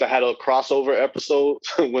they used to have a crossover episode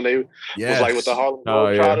when they was like with the Harlem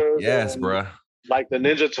Globetrotters. Yes, bro. Like the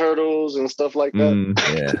Ninja Turtles and stuff like that.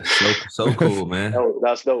 Yeah, so cool, man.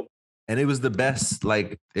 That's dope. And it was the best.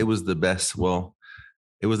 Like, it was the best. Well,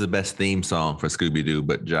 it was the best theme song for Scooby Doo.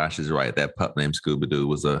 But Josh is right. That pup named Scooby Doo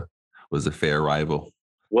was a fair rival.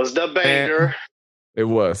 Was the banger? And it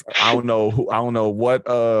was. I don't know what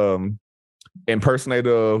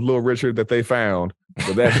impersonator of Little Richard that they found.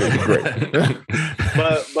 But that shit was great.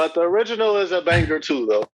 but the original is a banger too,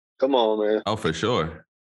 though. Come on, man. Oh, for sure.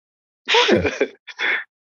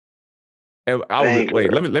 And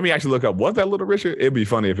let me actually look up. Was that Little Richard? It'd be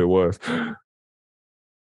funny if it was.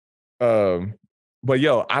 But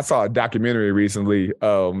yo, I saw a documentary recently.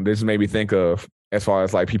 This made me think of, as far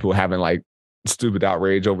as like people having like stupid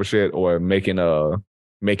outrage over shit or making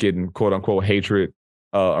quote unquote hatred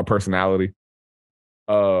a personality.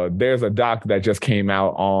 There's a doc that just came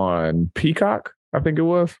out on Peacock, I think it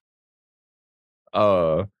was.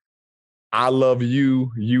 I love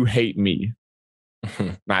you, you hate me.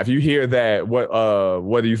 Now, if you hear that,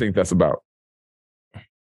 what do you think that's about?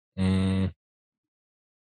 Some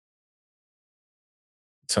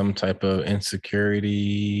type of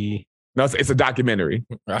insecurity. No, it's a documentary.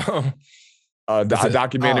 A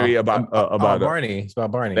documentary about Barney. It's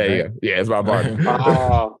about Barney. Right? Yeah, it's about Barney.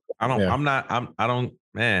 I don't.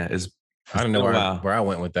 Man, it's. I don't know where I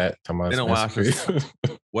went with that.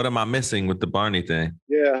 What am I missing with the Barney thing?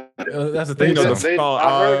 Yeah, that's the thing. You know, the song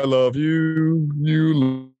 "I Love You, You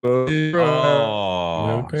Love Me."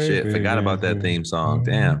 Oh shit! Forgot about that theme song.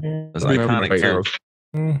 Damn, that's iconic too.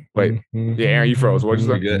 Wait, yeah, Aaron, you froze. What'd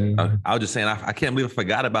you say? Good. I was just saying, I can't believe I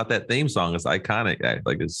forgot about that theme song. It's iconic.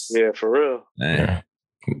 Like it's for real. Man.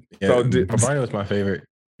 Yeah. So Barney was my favorite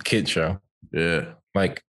kid show. Yeah,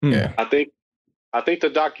 like yeah. I think the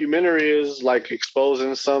documentary is like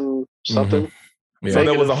exposing something. Mm-hmm. Yeah. So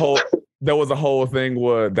there was a whole thing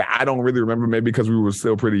that I don't really remember, maybe because we were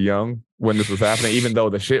still pretty young when this was happening, even though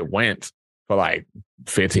the shit went for like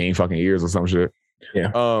 15 fucking years or some shit.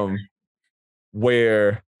 Yeah.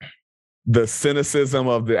 Where the cynicism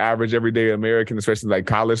of the average everyday American, especially like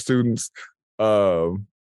college students,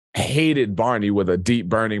 hated Barney with a deep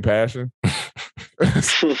burning passion.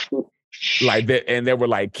 Like that, and there were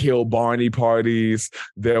like kill Barney parties.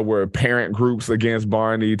 There were parent groups against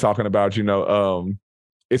Barney talking about,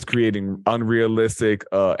 it's creating unrealistic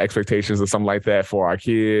expectations or something like that for our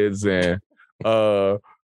kids. And there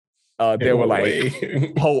were like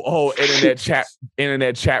whole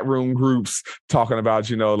internet chat room groups talking about,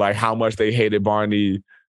 like how much they hated Barney.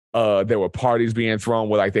 There were parties being thrown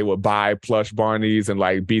where like they would buy plush Barneys and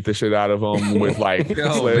like beat the shit out of them with like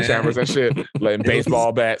sledgehammers and shit, like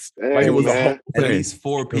baseball bats. Like it was a whole thing. At least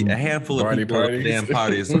a handful of people at damn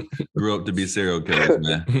parties grew up to be serial killers,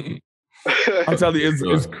 man. I'm telling you,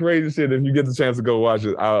 it's crazy shit. If you get the chance to go watch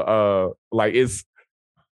it, like it's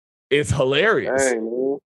hilarious. Dang,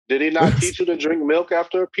 man. Did he not teach you to drink milk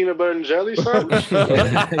after a peanut butter and jelly sandwich?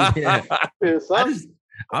 Yeah.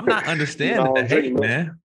 I'm not understanding the hate,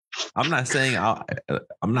 man. I'm not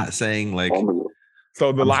saying like.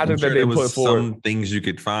 So the logic that they put forward, some things you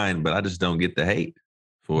could find, but I just don't get the hate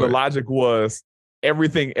for the it. Logic was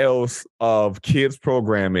everything else of kids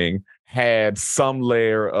programming had some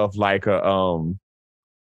layer of like a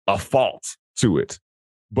fault to it.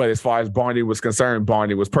 But as far as Barney was concerned,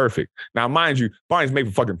 Barney was perfect. Now, mind you, Barney's made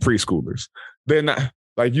for fucking preschoolers. They're not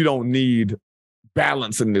like, you don't need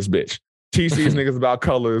balance in this bitch. teach these niggas about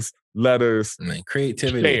colors, letters,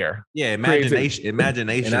 creativity. share. Yeah, imagination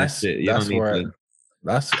and shit. You That's don't need where to.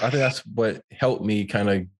 I think that's what helped me kind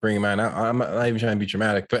of bring him out. I'm not even trying to be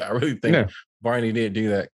dramatic, but I really think Barney did do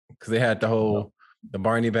that because they had the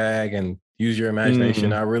Barney bag and use your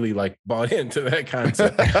imagination. I really like bought into that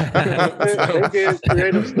concept. They did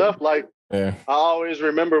creative stuff. Like I always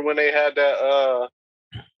remember when they had that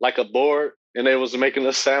like a board and they was making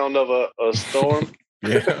the sound of a storm.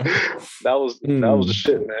 that was the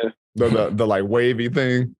shit, man. The like wavy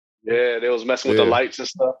thing. Yeah, they was messing with the lights and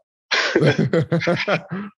stuff.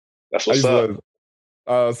 That's what's up.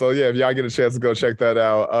 So yeah, if y'all get a chance to go check that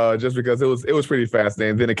out, just because it was pretty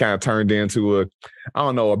fascinating. Then it kind of turned into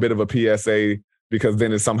a bit of a PSA because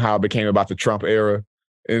then it somehow became about the Trump era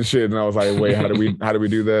and shit. And I was like, wait, how do we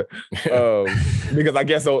do that? Because I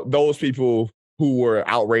guess those people who were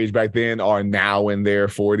outraged back then are now in their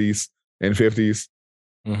 40s and 50s,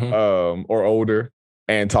 or older,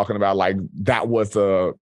 and talking about like that was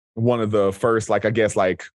one of the first, like, I guess,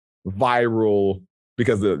 like viral,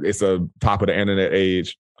 because it's a top of the internet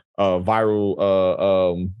age,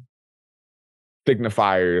 viral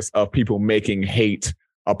signifiers of people making hate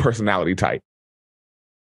a personality type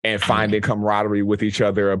and finding camaraderie with each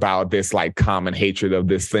other about this like common hatred of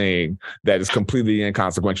this thing that is completely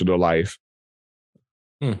inconsequential to life.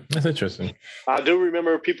 That's interesting. I do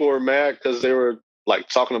remember people were mad because they were like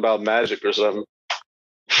talking about magic or something.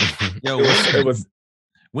 Yo, it was.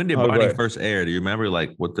 When did Barney first air? Do you remember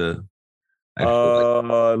like what the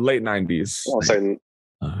late 90s? Okay.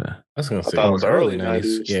 I was gonna say it was early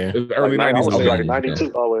 90s. Yeah, it was early 90s. I was like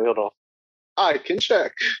 92. Oh wait, hold on. I can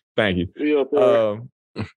check. Thank you. The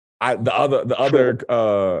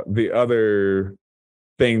other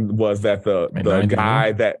thing was that the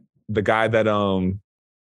guy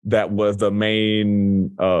that was the main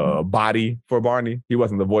body for Barney. He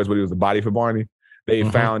wasn't the voice, but he was the body for Barney. They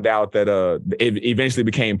found out that it eventually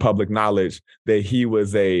became public knowledge that he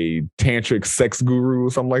was a tantric sex guru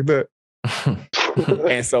or something like that.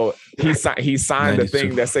 And so he signed 92. A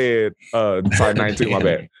thing that said, sorry, 92, my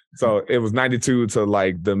bad. So it was 92 to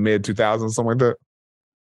like the mid 2000s, something like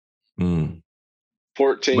that.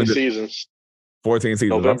 14 seasons. 14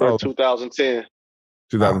 seasons. November 2010.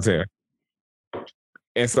 2010.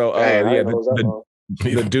 And so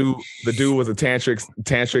the dude was a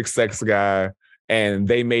tantric sex guy. And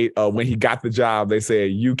they made when he got the job, they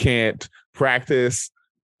said you can't practice,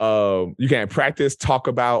 talk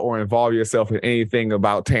about, or involve yourself in anything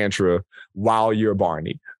about tantra while you're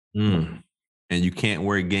Barney. And you can't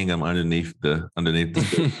wear gingham underneath the.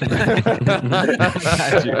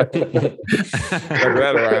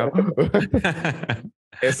 around.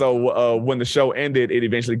 And so when the show ended, it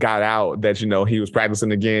eventually got out that, he was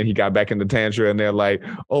practicing again. He got back into tantra, and they're like,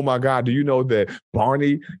 oh my God, do you know that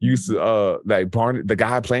Barney used to, the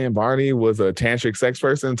guy playing Barney was a tantric sex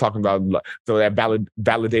person, talking about, so that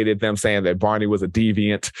validated them saying that Barney was a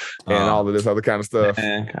deviant and all of this other kind of stuff.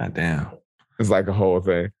 Man, goddamn. It's like a whole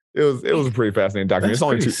thing. It was a pretty fascinating documentary. It's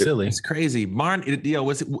only too silly. It's crazy. Barney,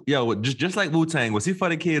 just like Wu-Tang, was he for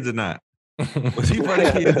the kids or not? Was he for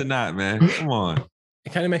the kids or not, man? Come on.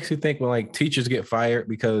 It kind of makes you think when like teachers get fired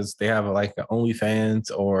because they have like an OnlyFans,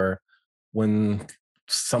 or when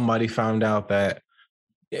somebody found out that,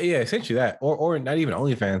 essentially that, or not even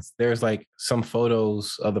OnlyFans. There's like some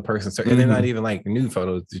photos of the person, and they're not even like nude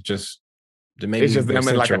photos. It's just them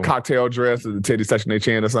in like a cocktail dress with the titty touching their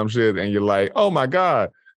chin or some shit, and you're like, oh my God,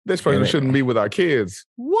 this person shouldn't be with our kids.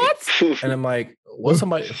 What? And I'm like, what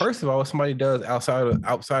somebody does outside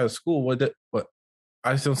of school, what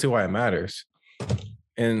I just don't see why it matters.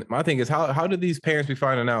 And my thing is, how do these parents be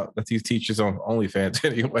finding out that these teachers on OnlyFans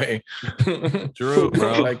anyway? True,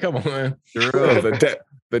 bro. Like, come on, man. True.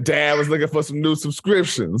 The dad was looking for some new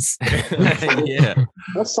subscriptions. Yeah.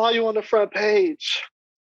 I saw you on the front page.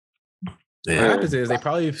 What happens is they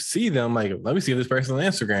probably see them like, let me see this person on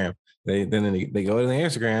Instagram. They go to the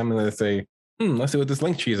Instagram and they say, let's see what this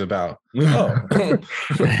link tree is about. Oh,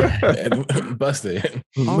 busted.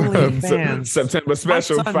 OnlyFans. September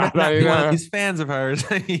special. $5.99. These fans of hers.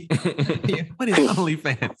 What is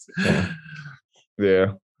OnlyFans?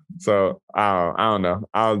 Yeah. So I don't know.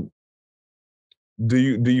 Do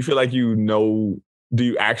you feel like do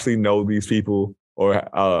you actually know these people, or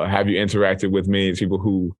have you interacted with many people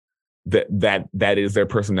who that is their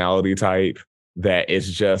personality type, that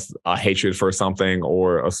is just a hatred for something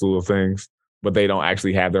or a slew of things, but they don't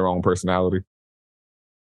actually have their own personality?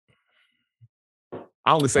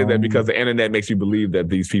 I only say that because the internet makes you believe that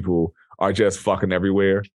these people are just fucking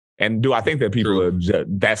everywhere. And do I think that people are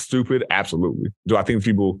that stupid? Absolutely. Do I think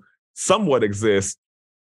people somewhat exist?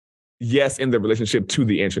 Yes, in their relationship to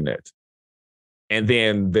the internet. And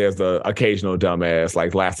then there's the occasional dumbass.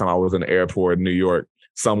 Like last time I was in the airport in New York,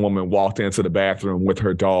 some woman walked into the bathroom with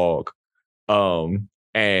her dog.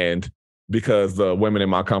 And because the women in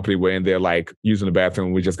my company were in there like using the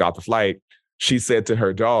bathroom, we just got the flight. She said to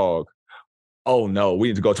her dog, "Oh no, we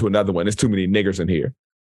need to go to another one. There's too many niggers in here."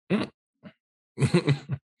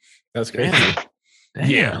 That's crazy. Damn.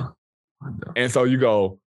 Yeah. And so you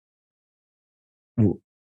go,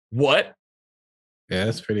 what? Yeah,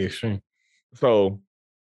 that's pretty extreme. So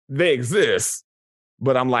they exist,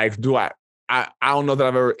 but I'm like, I don't know that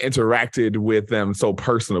I've ever interacted with them so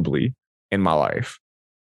personally in my life,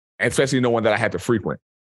 especially no one that I had to frequent.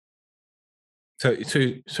 So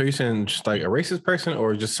you're saying just like a racist person,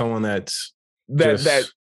 or just someone that's that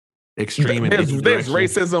extreme? There's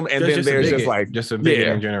racism, and then there's just like just a bigot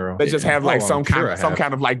in general. They just have like some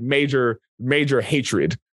kind of like major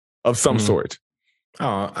hatred of some sort.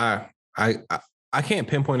 Oh, I can't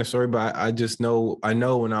pinpoint a story, but I just know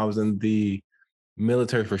when I was in the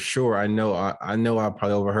military for sure. I know I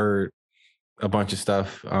probably overheard a bunch of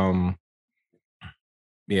stuff.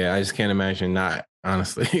 Yeah, I just can't imagine not,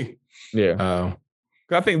 honestly. Yeah.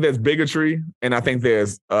 I think there's bigotry, and I think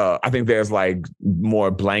there's like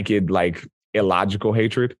more blanket, like illogical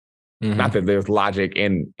hatred. Mm-hmm. Not that there's logic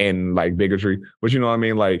in like bigotry, but you know what I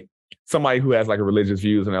mean? Like somebody who has like a religious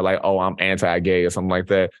views and they're like, "Oh, I'm anti-gay" or something like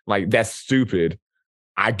that. Like that's stupid.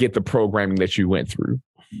 I get the programming that you went through.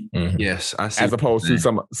 Mm-hmm. Yes, I see. As opposed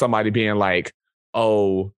to somebody being like,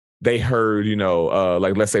 "Oh, they heard,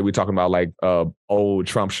 like let's say we're talking about like old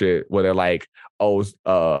Trump shit where they're like, oh,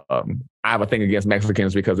 I have a thing against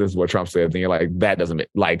Mexicans because this is what Trump said." And you're like, that doesn't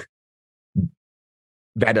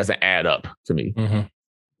add up to me. Mm-hmm.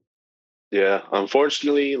 Yeah,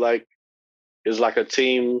 unfortunately, like it's like a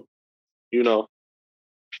team, you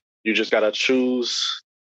just gotta choose.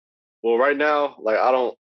 Well, right now, like I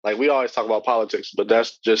don't like we always talk about politics, but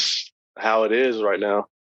that's just how it is right now.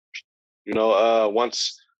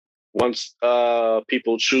 Once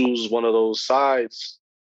people choose one of those sides,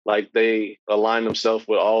 like they align themselves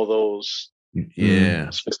with all those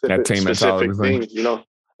specific things,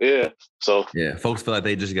 Yeah. So yeah, folks feel like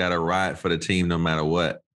they just gotta ride for the team no matter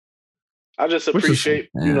what. I just appreciate,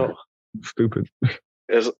 stupid.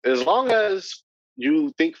 As long as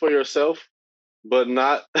you think for yourself, but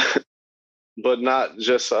not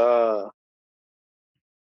just have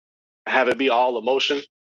it be all emotion,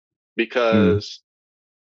 because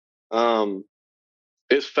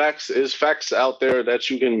it's facts out there that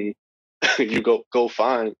you can you go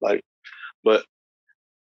find, like, but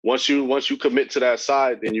once you commit to that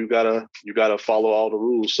side, then you gotta follow all the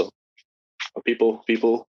rules. So people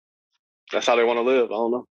that's how they want to live. I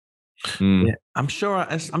don't know. Yeah, I'm sure.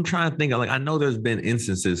 I'm trying to think. I know there's been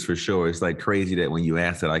instances for sure. It's like crazy that when you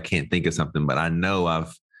ask that, I can't think of something, but I know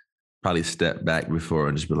I've probably stepped back before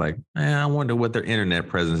and just be like, man, I wonder what their internet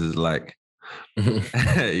presence is like.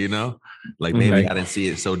 Like maybe I didn't see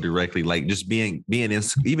it so directly. Like just being in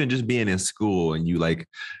school, and you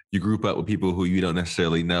group up with people who you don't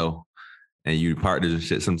necessarily know, and you partners and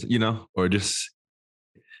shit. Or just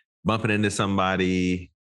bumping into somebody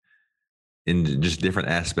in just different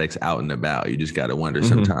aspects out and about. You just got to wonder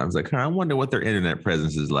sometimes, like, I wonder what their internet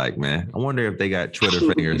presence is like, man. I wonder if they got Twitter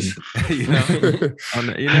fingers, I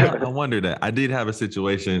wonder that. I did have a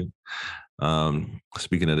situation,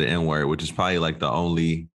 speaking of the N-word, which is probably like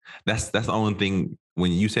that's the only thing,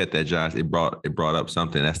 when you said that, Josh, it brought up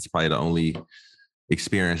something. That's probably the only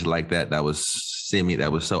experience like that was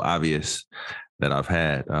so obvious that I've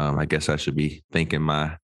had. I guess I should be thanking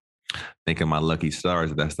my lucky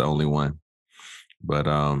stars. That's the only one. But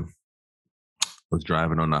I was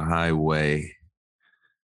driving on the highway,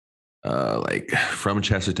 like from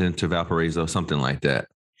Chesterton to Valparaiso, something like that.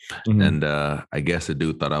 Mm-hmm. And I guess the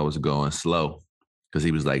dude thought I was going slow because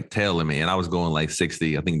he was like tailing me, and I was going like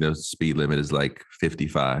 60. I think the speed limit is like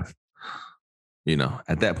 55.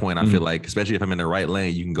 At that point, I feel like, especially if I'm in the right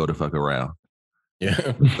lane, you can go the fuck around.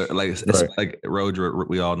 Yeah. But like, it's like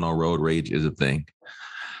we all know road rage is a thing.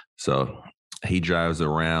 So he drives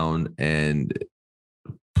around and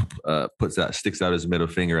sticks out his middle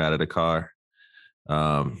finger out of the car,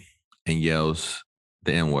 and yells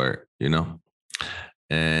the N-word,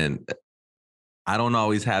 and I don't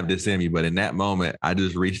always have this in me, but in that moment, I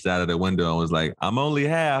just reached out of the window and was like, "I'm only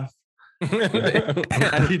half."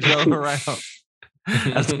 And he drove around.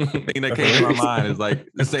 That's the thing that came to my mind, is like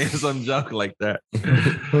saying some joke like that.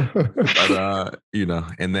 But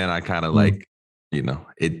and then I kind of like,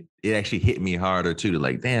 it actually hit me harder too, to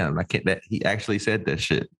like, damn, I can't, that he actually said that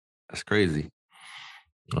shit. That's crazy.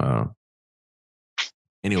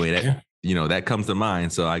 Anyway, that comes to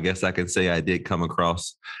mind. So I guess I can say I did come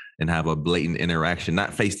across and have a blatant interaction,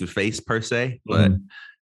 not face to face per se, but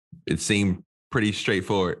it seemed pretty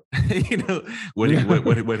straightforward. You know,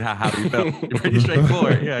 how he felt. Pretty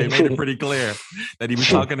straightforward. Yeah, he made it pretty clear that he was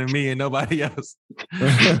talking to me and nobody else.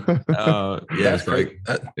 That's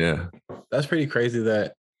pretty crazy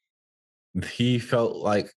that he felt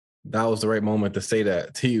like that was the right moment to say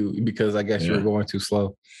that to you, because I guess you were going too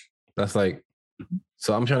slow. That's like,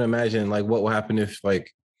 so I'm trying to imagine like what would happen if like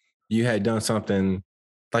you had done something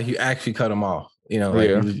like you actually cut him off. You know, like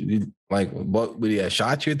like what would he have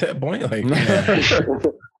shot you at that point? Like,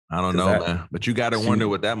 I don't know, man. But you got to wonder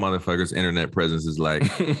what that motherfucker's internet presence is like.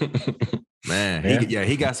 Man,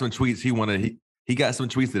 he got some tweets. He got some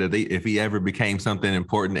tweets that if he ever became something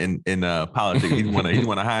important in politics, he'd want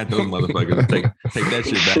to hide those motherfuckers and take that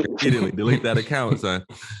shit back immediately. Delete that account, son.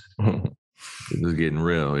 This is getting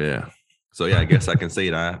real, yeah. So yeah, I guess I can say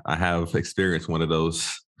that I have experienced one of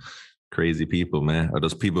those crazy people, man, or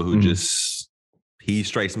those people who just. He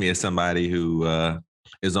strikes me as somebody who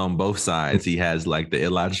is on both sides. He has like the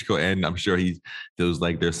illogical, and I'm sure he feels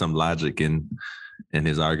like there's some logic in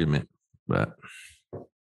his argument, but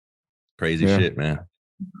crazy shit, man.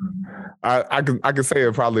 I can say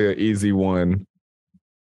it probably an easy one,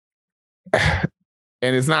 and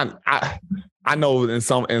it's not. I know in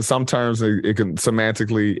some terms it can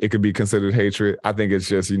semantically it could be considered hatred. I think it's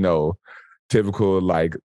just typical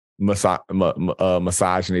like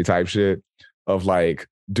misogyny type shit. Of like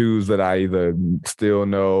dudes that I either still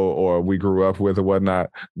know or we grew up with or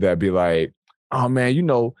whatnot that be like, oh man,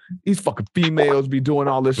 these fucking females be doing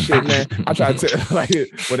all this shit, man. I try to like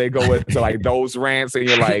when they go into like those rants and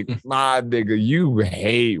you're like, nah, nigga, you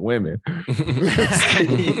hate women. I'm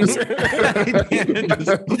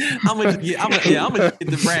gonna get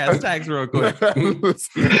the brass tacks real quick. It's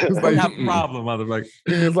like, not a problem, motherfucker.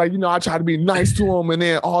 It's like, I try to be nice to them and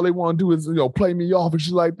then all they want to do is, play me off and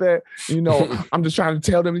shit like that. I'm just trying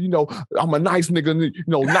to tell them, I'm a nice nigga,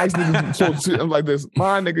 nice nigga. So I'm like this,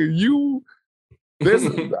 my nigga, you.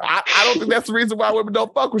 I don't think that's the reason why women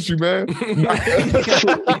don't fuck with you, man.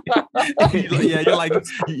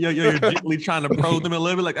 You're gently trying to probe them a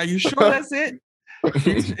little bit. Like, are you sure that's it?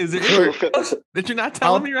 Is it anything else that you're not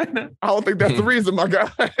telling me right now? I don't think that's the reason, my guy.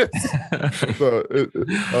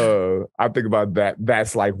 So I think about that.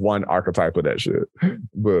 That's like one archetype of that shit.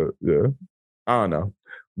 But yeah, I don't know.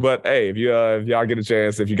 But hey, if y'all get a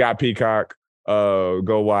chance, if you got Peacock,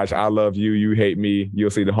 go watch I Love You, You Hate Me.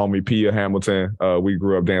 You'll see the homie Pia Hamilton. We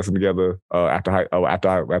grew up dancing together after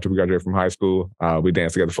we graduated from high school. We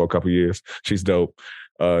danced together for a couple years. She's dope.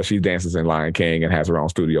 She dances in Lion King and has her own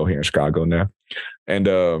studio here in Chicago now. And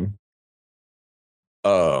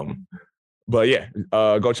but yeah,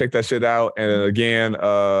 go check that shit out. And again,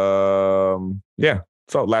 yeah.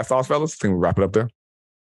 So last thoughts, fellas. I think we wrap it up there.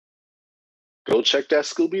 Go check that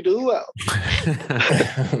Scooby-Doo out.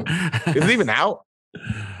 Is it even out?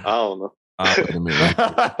 I don't know. I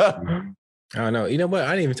don't know. You know what? I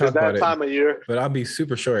didn't even talk about it. That time of year. But I'll be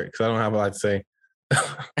super short because I don't have a lot to say.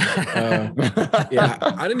 Yeah,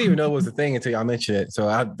 I didn't even know it was a thing until y'all mentioned it. So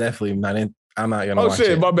I definitely not in. I'm not gonna. Oh shit,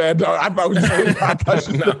 it. My bad, dog. I thought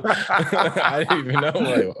no, I didn't even know.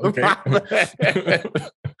 Like, okay.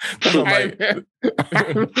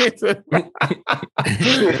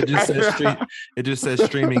 It just says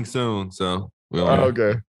streaming soon. So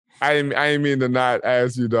okay. I didn't mean to not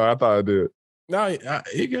ask you, dog. I thought I did. No,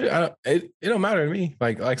 it don't matter to me.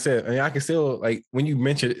 Like I said, I can still like when you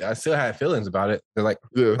mentioned it, I still had feelings about it. They're like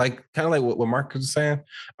kind of like what Marcus was saying.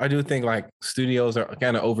 I do think like studios are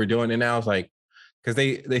kind of overdoing it now. It's like because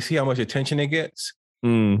they see how much attention it gets,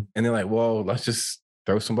 and they're like, well, let's just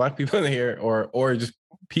throw some black people in here, or just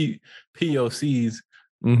POCs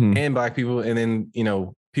and black people, and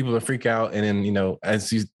then people will freak out, and then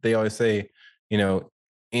they always say,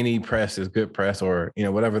 any press is good press, or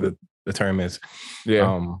whatever the term is.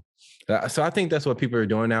 Yeah. So I think that's what people are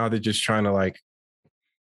doing now. They're just trying to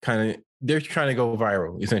they're trying to go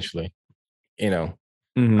viral, essentially.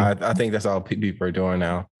 I think that's all people are doing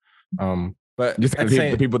now. But just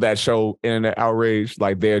the people that show internet outrage,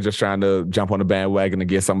 like they're just trying to jump on the bandwagon and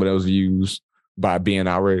get some of those views by being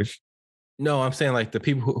outraged. No, I'm saying like the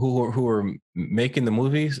people who are making the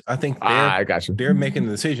movies. I think I got you. They're making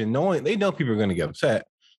the decision, knowing they know people are going to get upset.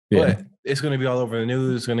 Yeah. But it's going to be all over the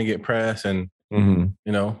news. It's going to get press, and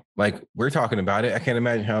like we're talking about it. I can't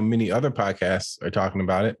imagine how many other podcasts are talking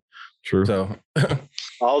about it. True. So,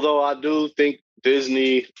 although I do think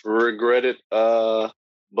Disney regretted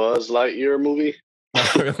Buzz Lightyear movie.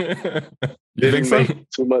 Didn't make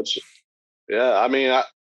too much. Yeah, I mean,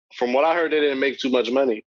 from what I heard, they didn't make too much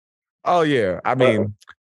money. Oh yeah, I mean,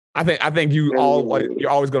 I think you're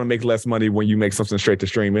always going to make less money when you make something straight to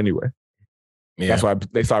stream anyway. Yeah. That's why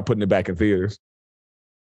they start putting it back in theaters.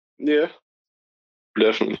 Yeah,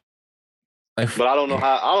 definitely. But I don't know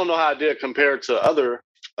how I did compared to other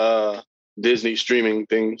Disney streaming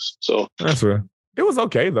things. So that's right. It was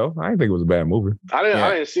okay though. I didn't think it was a bad movie. I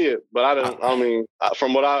didn't see it, but I mean,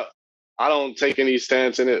 from what I don't take any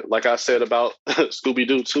stance in it. Like I said about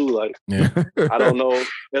Scooby-Doo too. Like I don't know.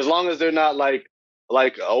 As long as they're not like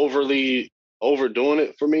overly overdoing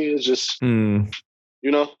it for me, it's just you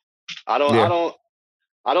know, I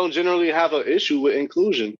don't generally have an issue with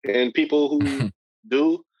inclusion, and people who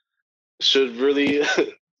do should really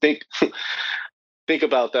think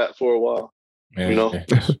about that for a while. Yeah, you know,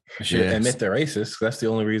 should admit they're racist. That's the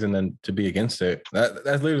only reason then to be against it.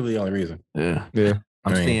 That's literally the only reason. Yeah.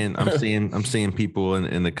 I'm seeing people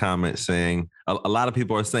in the comments saying a lot of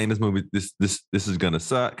people are saying this movie this is gonna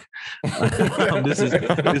suck. This is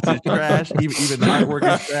trash. Even the artwork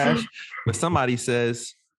is trash. But somebody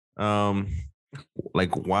says,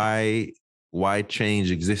 like why change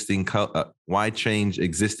existing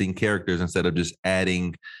characters instead of just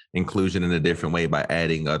adding inclusion in a different way by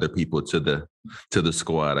adding other people to the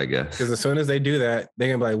squad, I guess. Because as soon as they do that, they're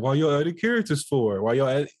gonna be like, "Why y'all adding characters for? Why y'all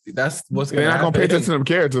add?" That's what's gonna happen. They're not gonna pay attention to them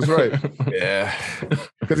characters, right? Yeah.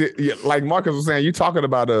 Because like Marcus was saying, you're talking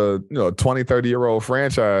about a 20, 30-year-old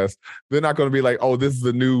franchise. They're not gonna be like, "Oh, this is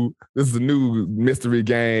the new mystery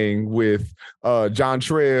gang with John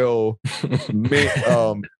Trail, Ming,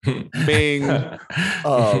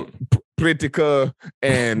 Pritika,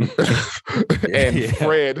 and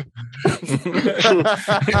Fred."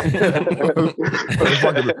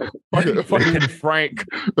 fucking Frank.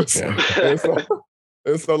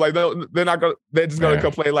 And so like they're not gonna. They're just gonna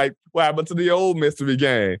complain like, "What happened to the old mystery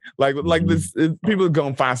gang?" Like this. People are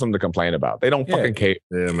gonna find something to complain about. They don't fucking care.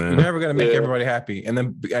 Yeah, man. You're never gonna make everybody happy. And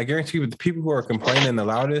then I guarantee you, the people who are complaining the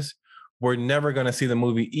loudest, we're never gonna see the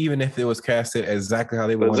movie, even if it was casted exactly how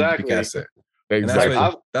they would want it to be casted. Exactly.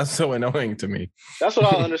 That's so annoying to me. That's what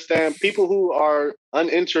I understand. People who are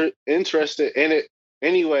uninterested in it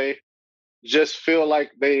anyway just feel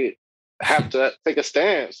like they have to take a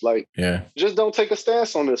stance. Like, just don't take a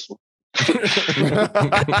stance on this one.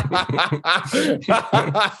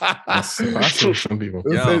 That's some people.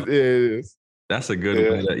 It is. That's a good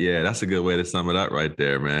way. That's a good way to sum it up right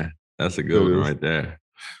there, man. That's a good one right there.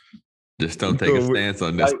 Just don't take a stance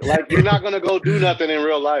on this. Like you're not gonna go do nothing in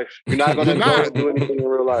real life. You're not gonna go do anything in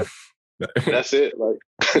real life. That's it. Like,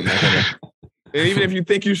 and even if you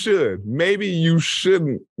think you should, maybe you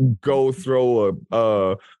shouldn't go throw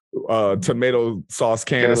a tomato sauce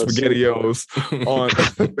can of SpaghettiOs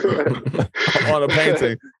on a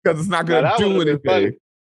painting because it's not gonna do anything.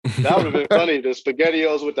 That would have been funny. The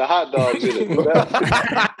SpaghettiOs with the hot dogs in it.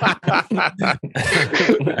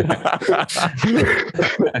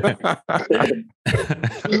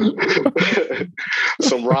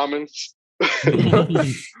 Some ramens.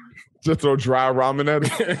 Just throw dry ramen at it.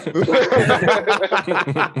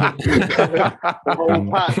 The whole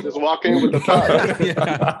pot. Just walk in with the pot.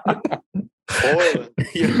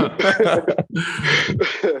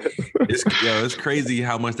 It's crazy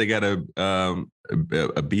how much they gotta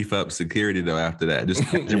beef up security though after that. Just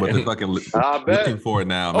what they're fucking looking for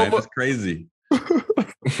now, man. It's crazy.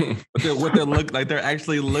 what they look like, they're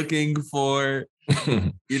actually looking for,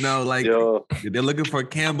 like they're looking for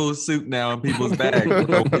Campbell's soup now in people's bags. Going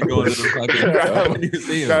to the fucking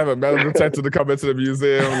museum. Gotta have a metal detector to come into the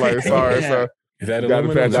museam. Like, sorry, sir. Is that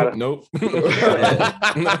aluminum? Nope.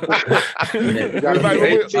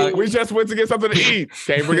 We just went to get something to eat.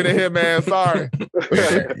 Can't bring it in here, man. Sorry.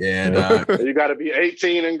 You got to be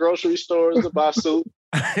 18 in grocery stores to buy soup.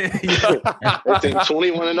 I think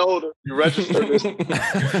 21 and older. You register this.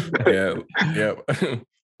 Yeah.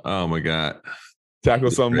 Oh my God. Tackle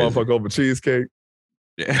some motherfucker over cheesecake.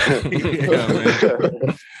 Man.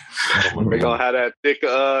 We're gonna have that thick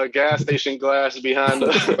gas station glass behind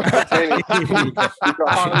the thing. You can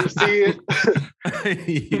hardly see it.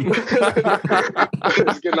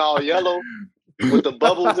 It's getting all yellow with the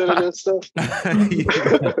bubbles in it and stuff.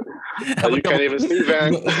 You can't even see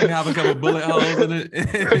Van. Have a couple bullet holes in it.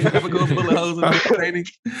 Have a couple bullet holes in the painting.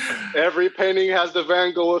 Every painting has the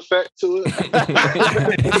Van Gogh effect to it.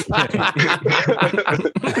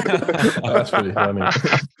 That's pretty funny.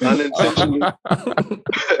 Unintentionally.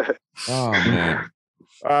 Oh man.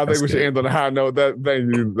 I think we should end on a high note.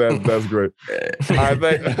 Thank you. That's great. I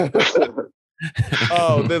think.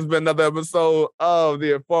 There's been another episode of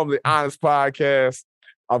the Informally Honest podcast.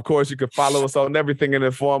 Of course, you can follow us on everything in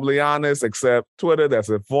Informally Honest except Twitter. That's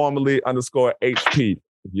Informally_HP.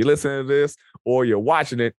 If you're listening to this or you're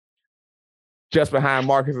watching it, just behind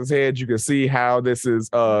Marcus's head, you can see how this is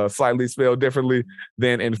slightly spelled differently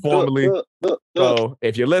than informally. So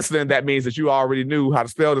if you're listening, that means that you already knew how to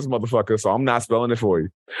spell this motherfucker. So I'm not spelling it for you.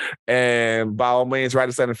 And by all means, write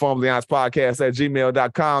us at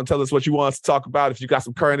informallynhonesspodcast@gmail.com. Tell us what you want us to talk about. If you got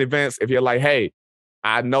some current events, if you're like, hey,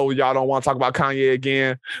 I know y'all don't want to talk about Kanye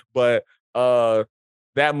again, but that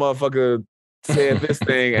motherfucker said this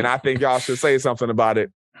thing, and I think y'all should say something about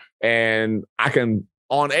it. And I can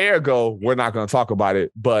on air go, we're not going to talk about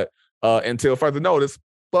it, but until further notice,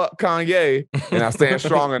 fuck Kanye, and I stand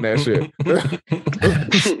strong on that shit.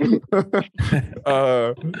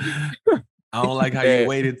 I don't like how you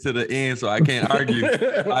waited to the end, so I can't argue.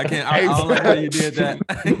 I don't like how you did that.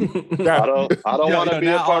 I don't want to be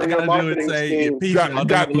a part of your marketing scheme.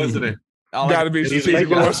 Listening. Gotta be strategic.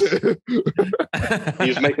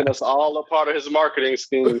 He's making us all a part of his marketing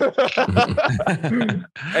scheme.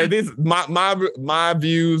 And these my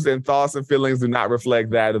views and thoughts and feelings do not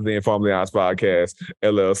reflect that of the Informally Honest Podcast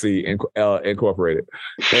LLC Incorporated.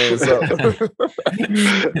 And so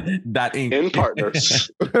in partners.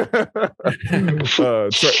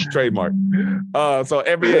 Trademark. So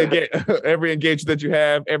every engagement that you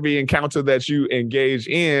have, every encounter that you engage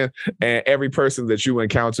in, and every person that you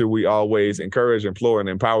encounter, we always encourage, implore, and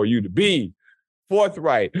empower you to be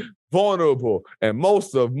forthright, vulnerable, and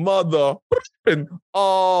most of mother and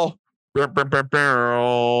all honest.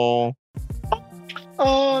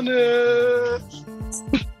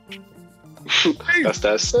 That's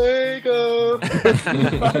that Sega.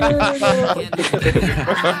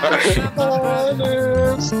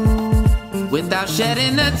 Without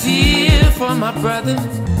shedding a tear for my brother,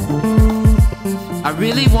 I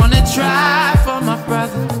really want to try for my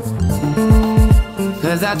brother,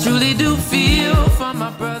 'cause I truly do feel for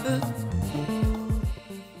my brother.